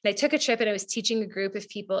longer. And I took a trip, and I was teaching a group of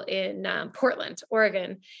people in Portland,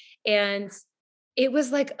 Oregon. And it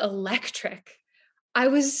was like electric. I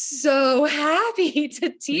was so happy to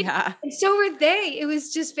teach. Yeah. And so were they. It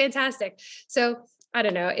was just fantastic. So I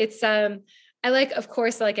don't know. It's, of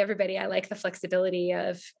course, like everybody, I like the flexibility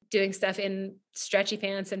of doing stuff in stretchy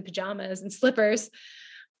pants and pajamas and slippers.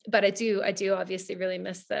 But I do obviously really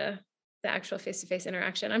miss the actual face-to-face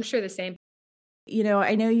interaction. I'm sure the same.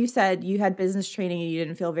 I know you said you had business training and you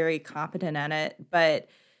didn't feel very competent at it, but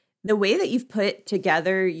the way that you've put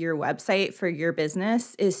together your website for your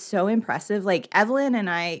business is so impressive. Like, Evelyn and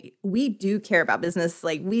I, we do care about business.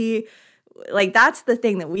 That's the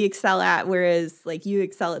thing that we excel at, whereas like you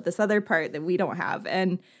excel at this other part that we don't have.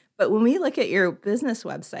 But when we look at your business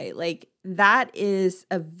website, like, that is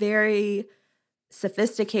a very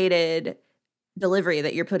sophisticated delivery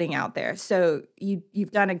that you're putting out there. So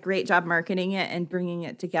you've done a great job marketing it and bringing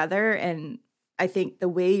it together. And I think the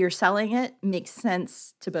way you're selling it makes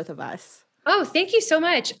sense to both of us. Oh, thank you so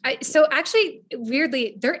much. So actually,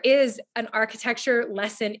 weirdly, there is an architecture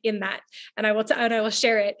lesson in that, and I will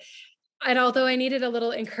share it. And although I needed a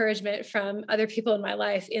little encouragement from other people in my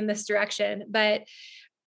life in this direction, but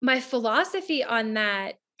my philosophy on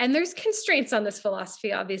that, and there's constraints on this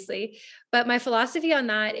philosophy, obviously, but my philosophy on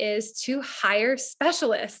that is to hire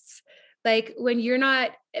specialists. Like, when you're not,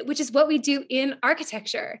 which is what we do in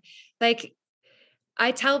architecture. Like,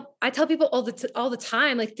 I tell people all the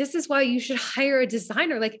time, like, this is why you should hire a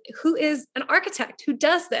designer, like, who is an architect who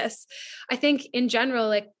does this. I think in general,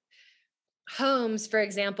 like, homes, for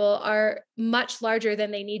example, are much larger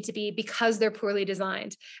than they need to be because they're poorly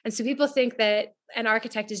designed. And so people think that an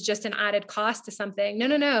architect is just an added cost to something. No,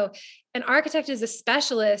 no, no. An architect is a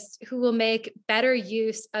specialist who will make better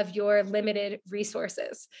use of your limited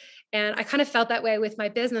resources. And I kind of felt that way with my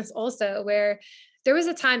business also, where there was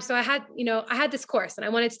a time, so I had this course and I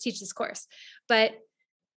wanted to teach this course, but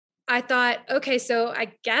I thought, okay, so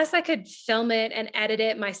I guess I could film it and edit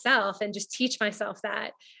it myself and just teach myself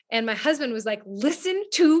that. And my husband was like, listen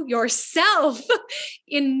to yourself.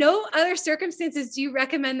 In no other circumstances do you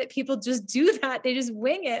recommend that people just do that. They just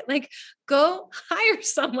wing it. Like, go hire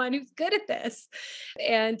someone who's good at this.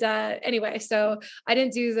 And anyway, so I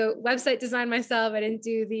didn't do the website design myself. I didn't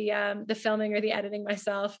do the filming or the editing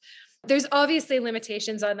myself. There's obviously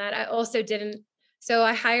limitations on that. I also didn't. So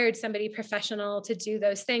I hired somebody professional to do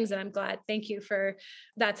those things. And I'm glad. Thank you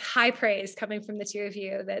that's high praise coming from the two of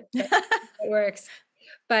you that it works.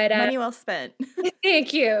 But money well spent.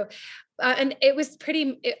 Thank you. And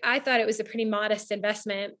I thought it was a pretty modest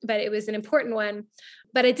investment, but it was an important one.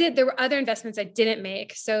 But there were other investments I didn't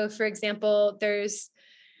make. So for example,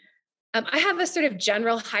 I have a sort of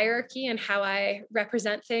general hierarchy in how I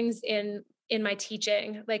represent things in my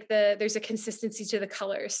teaching. Like there's a consistency to the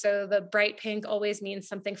colors. So the bright pink always means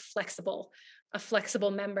something flexible. A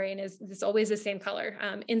flexible membrane is always the same color.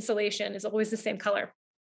 Insulation is always the same color,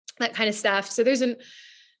 that kind of stuff. So there's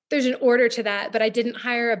an order to that, but I didn't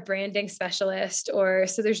hire a branding specialist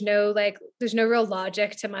so there's no real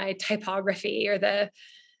logic to my typography or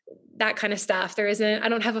that kind of stuff. I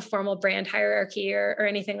don't have a formal brand hierarchy or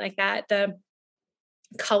anything like that. The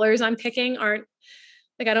colors I'm picking aren't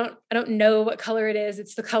like, I don't know what color it is.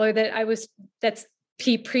 It's the color that's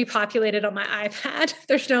pre-populated on my iPad.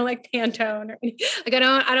 There's no like Pantone or like,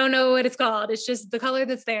 I don't know what it's called. It's just the color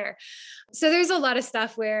that's there. So there's a lot of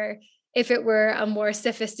stuff where if it were a more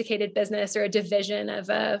sophisticated business or a division of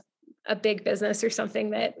a big business or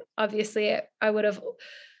something, that obviously I would have,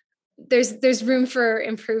 there's room for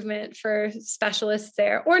improvement for specialists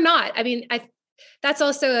there or not. I mean, that's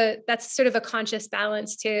sort of a conscious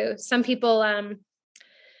balance too. Some people,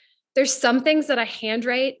 there's some things that I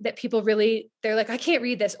handwrite that people they're like, I can't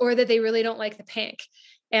read this, or that they really don't like the pink.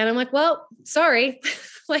 And I'm like, well, sorry.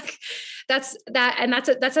 Like that's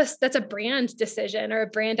a brand decision or a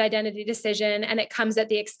brand identity decision. And it comes at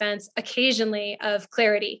the expense occasionally of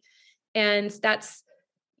clarity. And that's,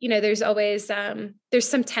 there's always, there's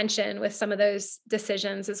some tension with some of those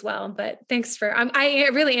decisions as well. But thanks I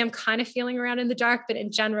really am kind of feeling around in the dark, but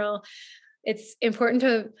in general, it's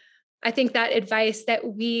important I think that advice that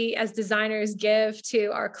we as designers give to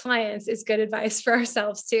our clients is good advice for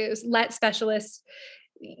ourselves too. Let specialists,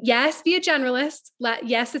 yes, be a generalist.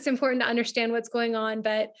 Yes, it's important to understand what's going on,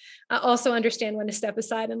 but also understand when to step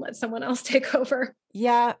aside and let someone else take over.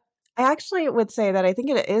 Yeah, I actually would say that I think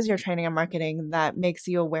it is your training in marketing that makes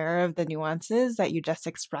you aware of the nuances that you just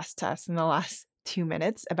expressed to us in the last 2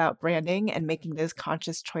 minutes about branding and making those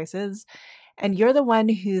conscious choices. And you're the one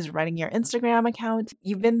who's running your Instagram account.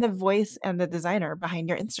 You've been the voice and the designer behind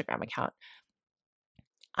your Instagram account.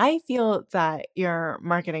 I feel that your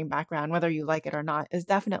marketing background, whether you like it or not, is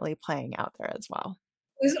definitely playing out there as well.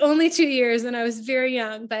 It was only 2 years and I was very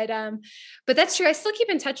young, but that's true. I still keep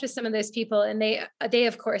in touch with some of those people, and they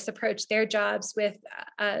of course approach their jobs with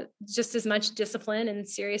just as much discipline and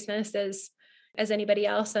seriousness as anybody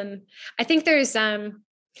else. And I think there's a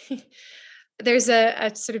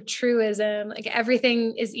sort of truism, like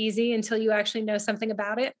everything is easy until you actually know something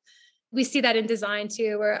about it. We see that in design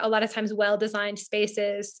too, where a lot of times well-designed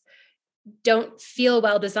spaces don't feel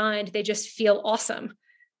well-designed. They just feel awesome.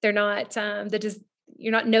 They're not,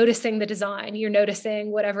 you're not noticing the design. You're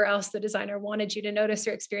noticing whatever else the designer wanted you to notice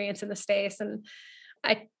or experience in the space. And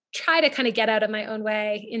I try to kind of get out of my own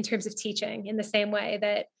way in terms of teaching in the same way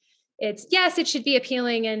that it should be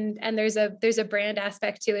appealing and there's a brand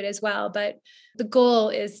aspect to it as well. But the goal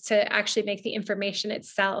is to actually make the information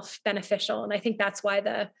itself beneficial. And I think that's why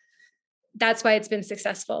it's been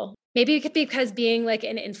successful. Maybe it could be because being like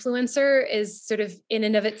an influencer is sort of in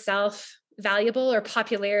and of itself valuable, or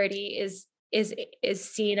popularity is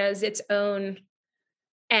seen as its own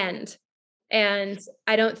end. And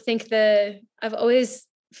I don't think I've always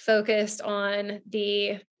focused on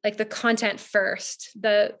the content first,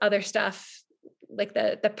 the other stuff, like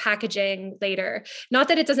the packaging later. Not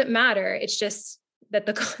that it doesn't matter. It's just that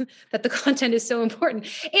the content is so important.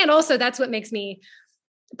 And also that's what makes me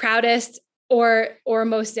proudest or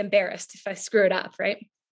most embarrassed if I screw it up, right?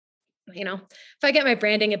 If I get my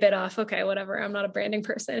branding a bit off, okay, whatever. I'm not a branding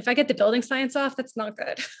person. If I get the building science off, that's not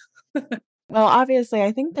good. Well, obviously,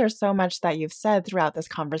 I think there's so much that you've said throughout this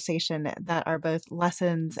conversation that are both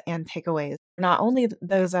lessons and takeaways, not only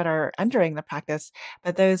those that are entering the practice,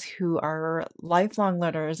 but those who are lifelong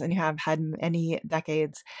learners and who have had many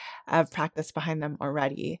decades of practice behind them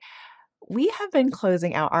already. We have been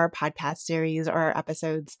closing out our podcast series or our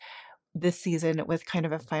episodes this season with kind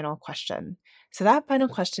of a final question. So that final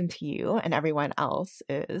question to you and everyone else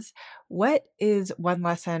is, what is one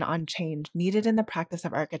lesson on change needed in the practice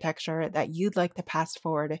of architecture that you'd like to pass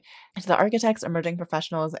forward to the architects, emerging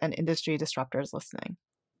professionals, and industry disruptors listening?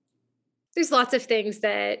 There's lots of things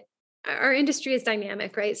that our industry is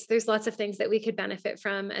dynamic, right? So there's lots of things that we could benefit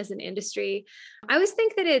from as an industry. I always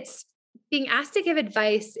think that it's being asked to give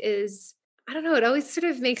advice is, I don't know, it always sort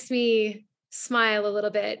of makes me smile a little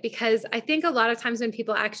bit, because I think a lot of times when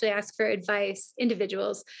people actually ask for advice,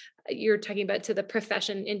 individuals, you're talking about to the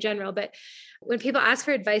profession in general, but when people ask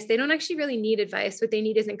for advice, they don't actually really need advice. What they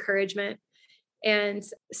need is encouragement. And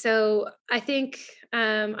so I think,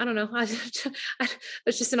 I don't know,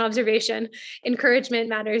 that's just an observation. Encouragement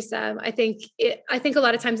matters. I think a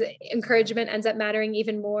lot of times encouragement ends up mattering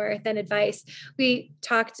even more than advice. We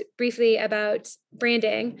talked briefly about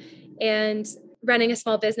branding and running a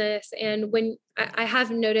small business. And when I have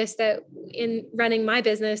noticed that in running my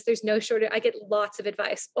business, there's no shortage. I get lots of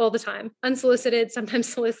advice all the time, unsolicited,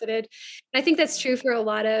 sometimes solicited. And I think that's true for a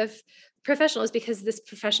lot of professionals, because this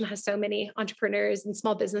profession has so many entrepreneurs and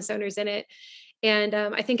small business owners in it. And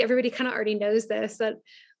I think everybody kind of already knows this, that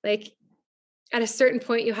like at a certain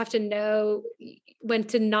point, you have to know when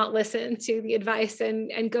to not listen to the advice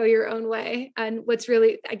and go your own way. And what's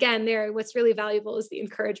really valuable is the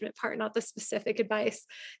encouragement part, not the specific advice.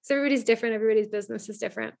 So everybody's different. Everybody's business is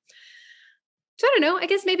different. So I don't know, I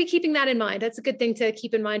guess maybe keeping that in mind, that's a good thing to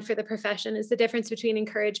keep in mind for the profession, is the difference between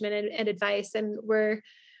encouragement and advice. And we're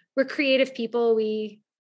creative people. We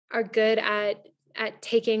are good at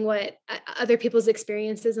taking what other people's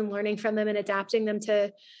experiences and learning from them and adapting them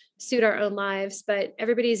to suit our own lives, but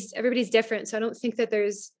everybody's different. So I don't think that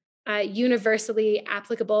there's universally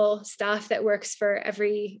applicable stuff that works for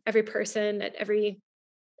every person at every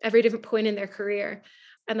different point in their career.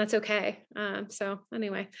 And that's okay. So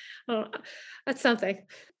anyway, that's something.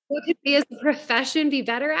 What could we as a profession be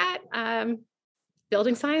better at?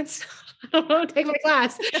 Building science. I don't know, take my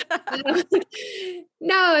class.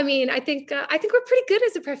 No, I mean, I think we're pretty good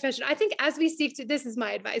as a profession. I think as we seek to, this is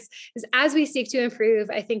my advice, is as we seek to improve,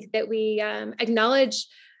 I think that we acknowledge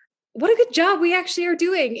what a good job we actually are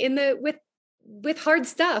doing with hard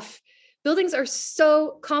stuff. Buildings are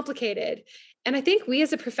so complicated. And I think we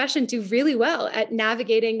as a profession do really well at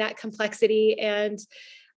navigating that complexity and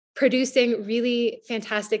producing really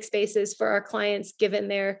fantastic spaces for our clients, given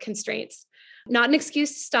their constraints. Not an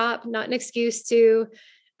excuse to stop, not an excuse to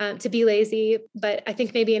be lazy, but I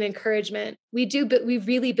think maybe an encouragement. We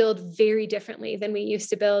really build very differently than we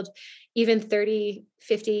used to build even 30,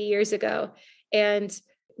 50 years ago. And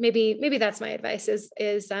maybe that's my advice is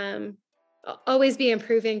always be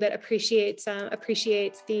improving, but appreciate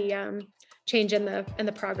the change and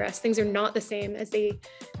the progress. Things are not the same as they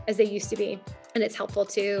used to be. And it's helpful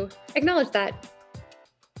to acknowledge that.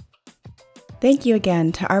 Thank you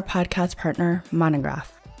again to our podcast partner,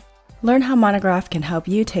 Monograph. Learn how Monograph can help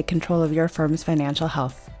you take control of your firm's financial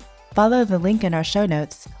health. Follow the link in our show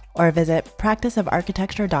notes or visit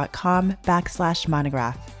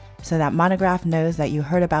practiceofarchitecture.com/monograph so that Monograph knows that you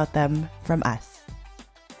heard about them from us.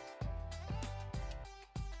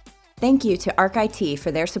 Thank you to ArcIT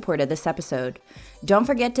for their support of this episode. Don't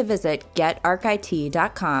forget to visit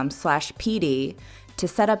getarchit.com/PD to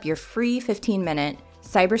set up your free 15-minute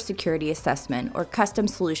cybersecurity assessment or custom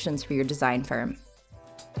solutions for your design firm.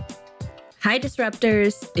 Hi,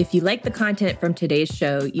 Disruptors. If you like the content from today's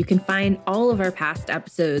show, you can find all of our past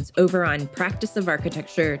episodes over on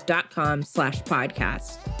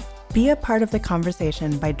practiceofarchitecture.com/podcast. Be a part of the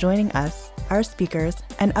conversation by joining us, our speakers,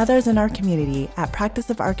 and others in our community at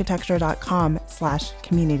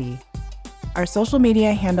practiceofarchitecture.com/community. Our social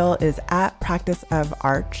media handle is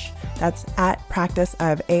 @practiceofarch. That's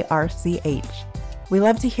 @practiceofarch. We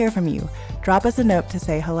love to hear from you. Drop us a note to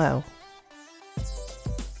say hello.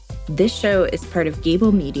 This show is part of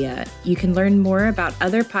Gable Media. You can learn more about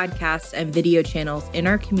other podcasts and video channels in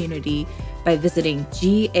our community by visiting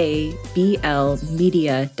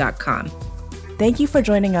gablmedia.com. Thank you for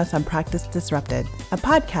joining us on Practice Disrupted, a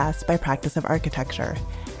podcast by Practice of Architecture.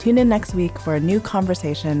 Tune in next week for a new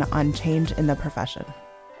conversation on change in the profession.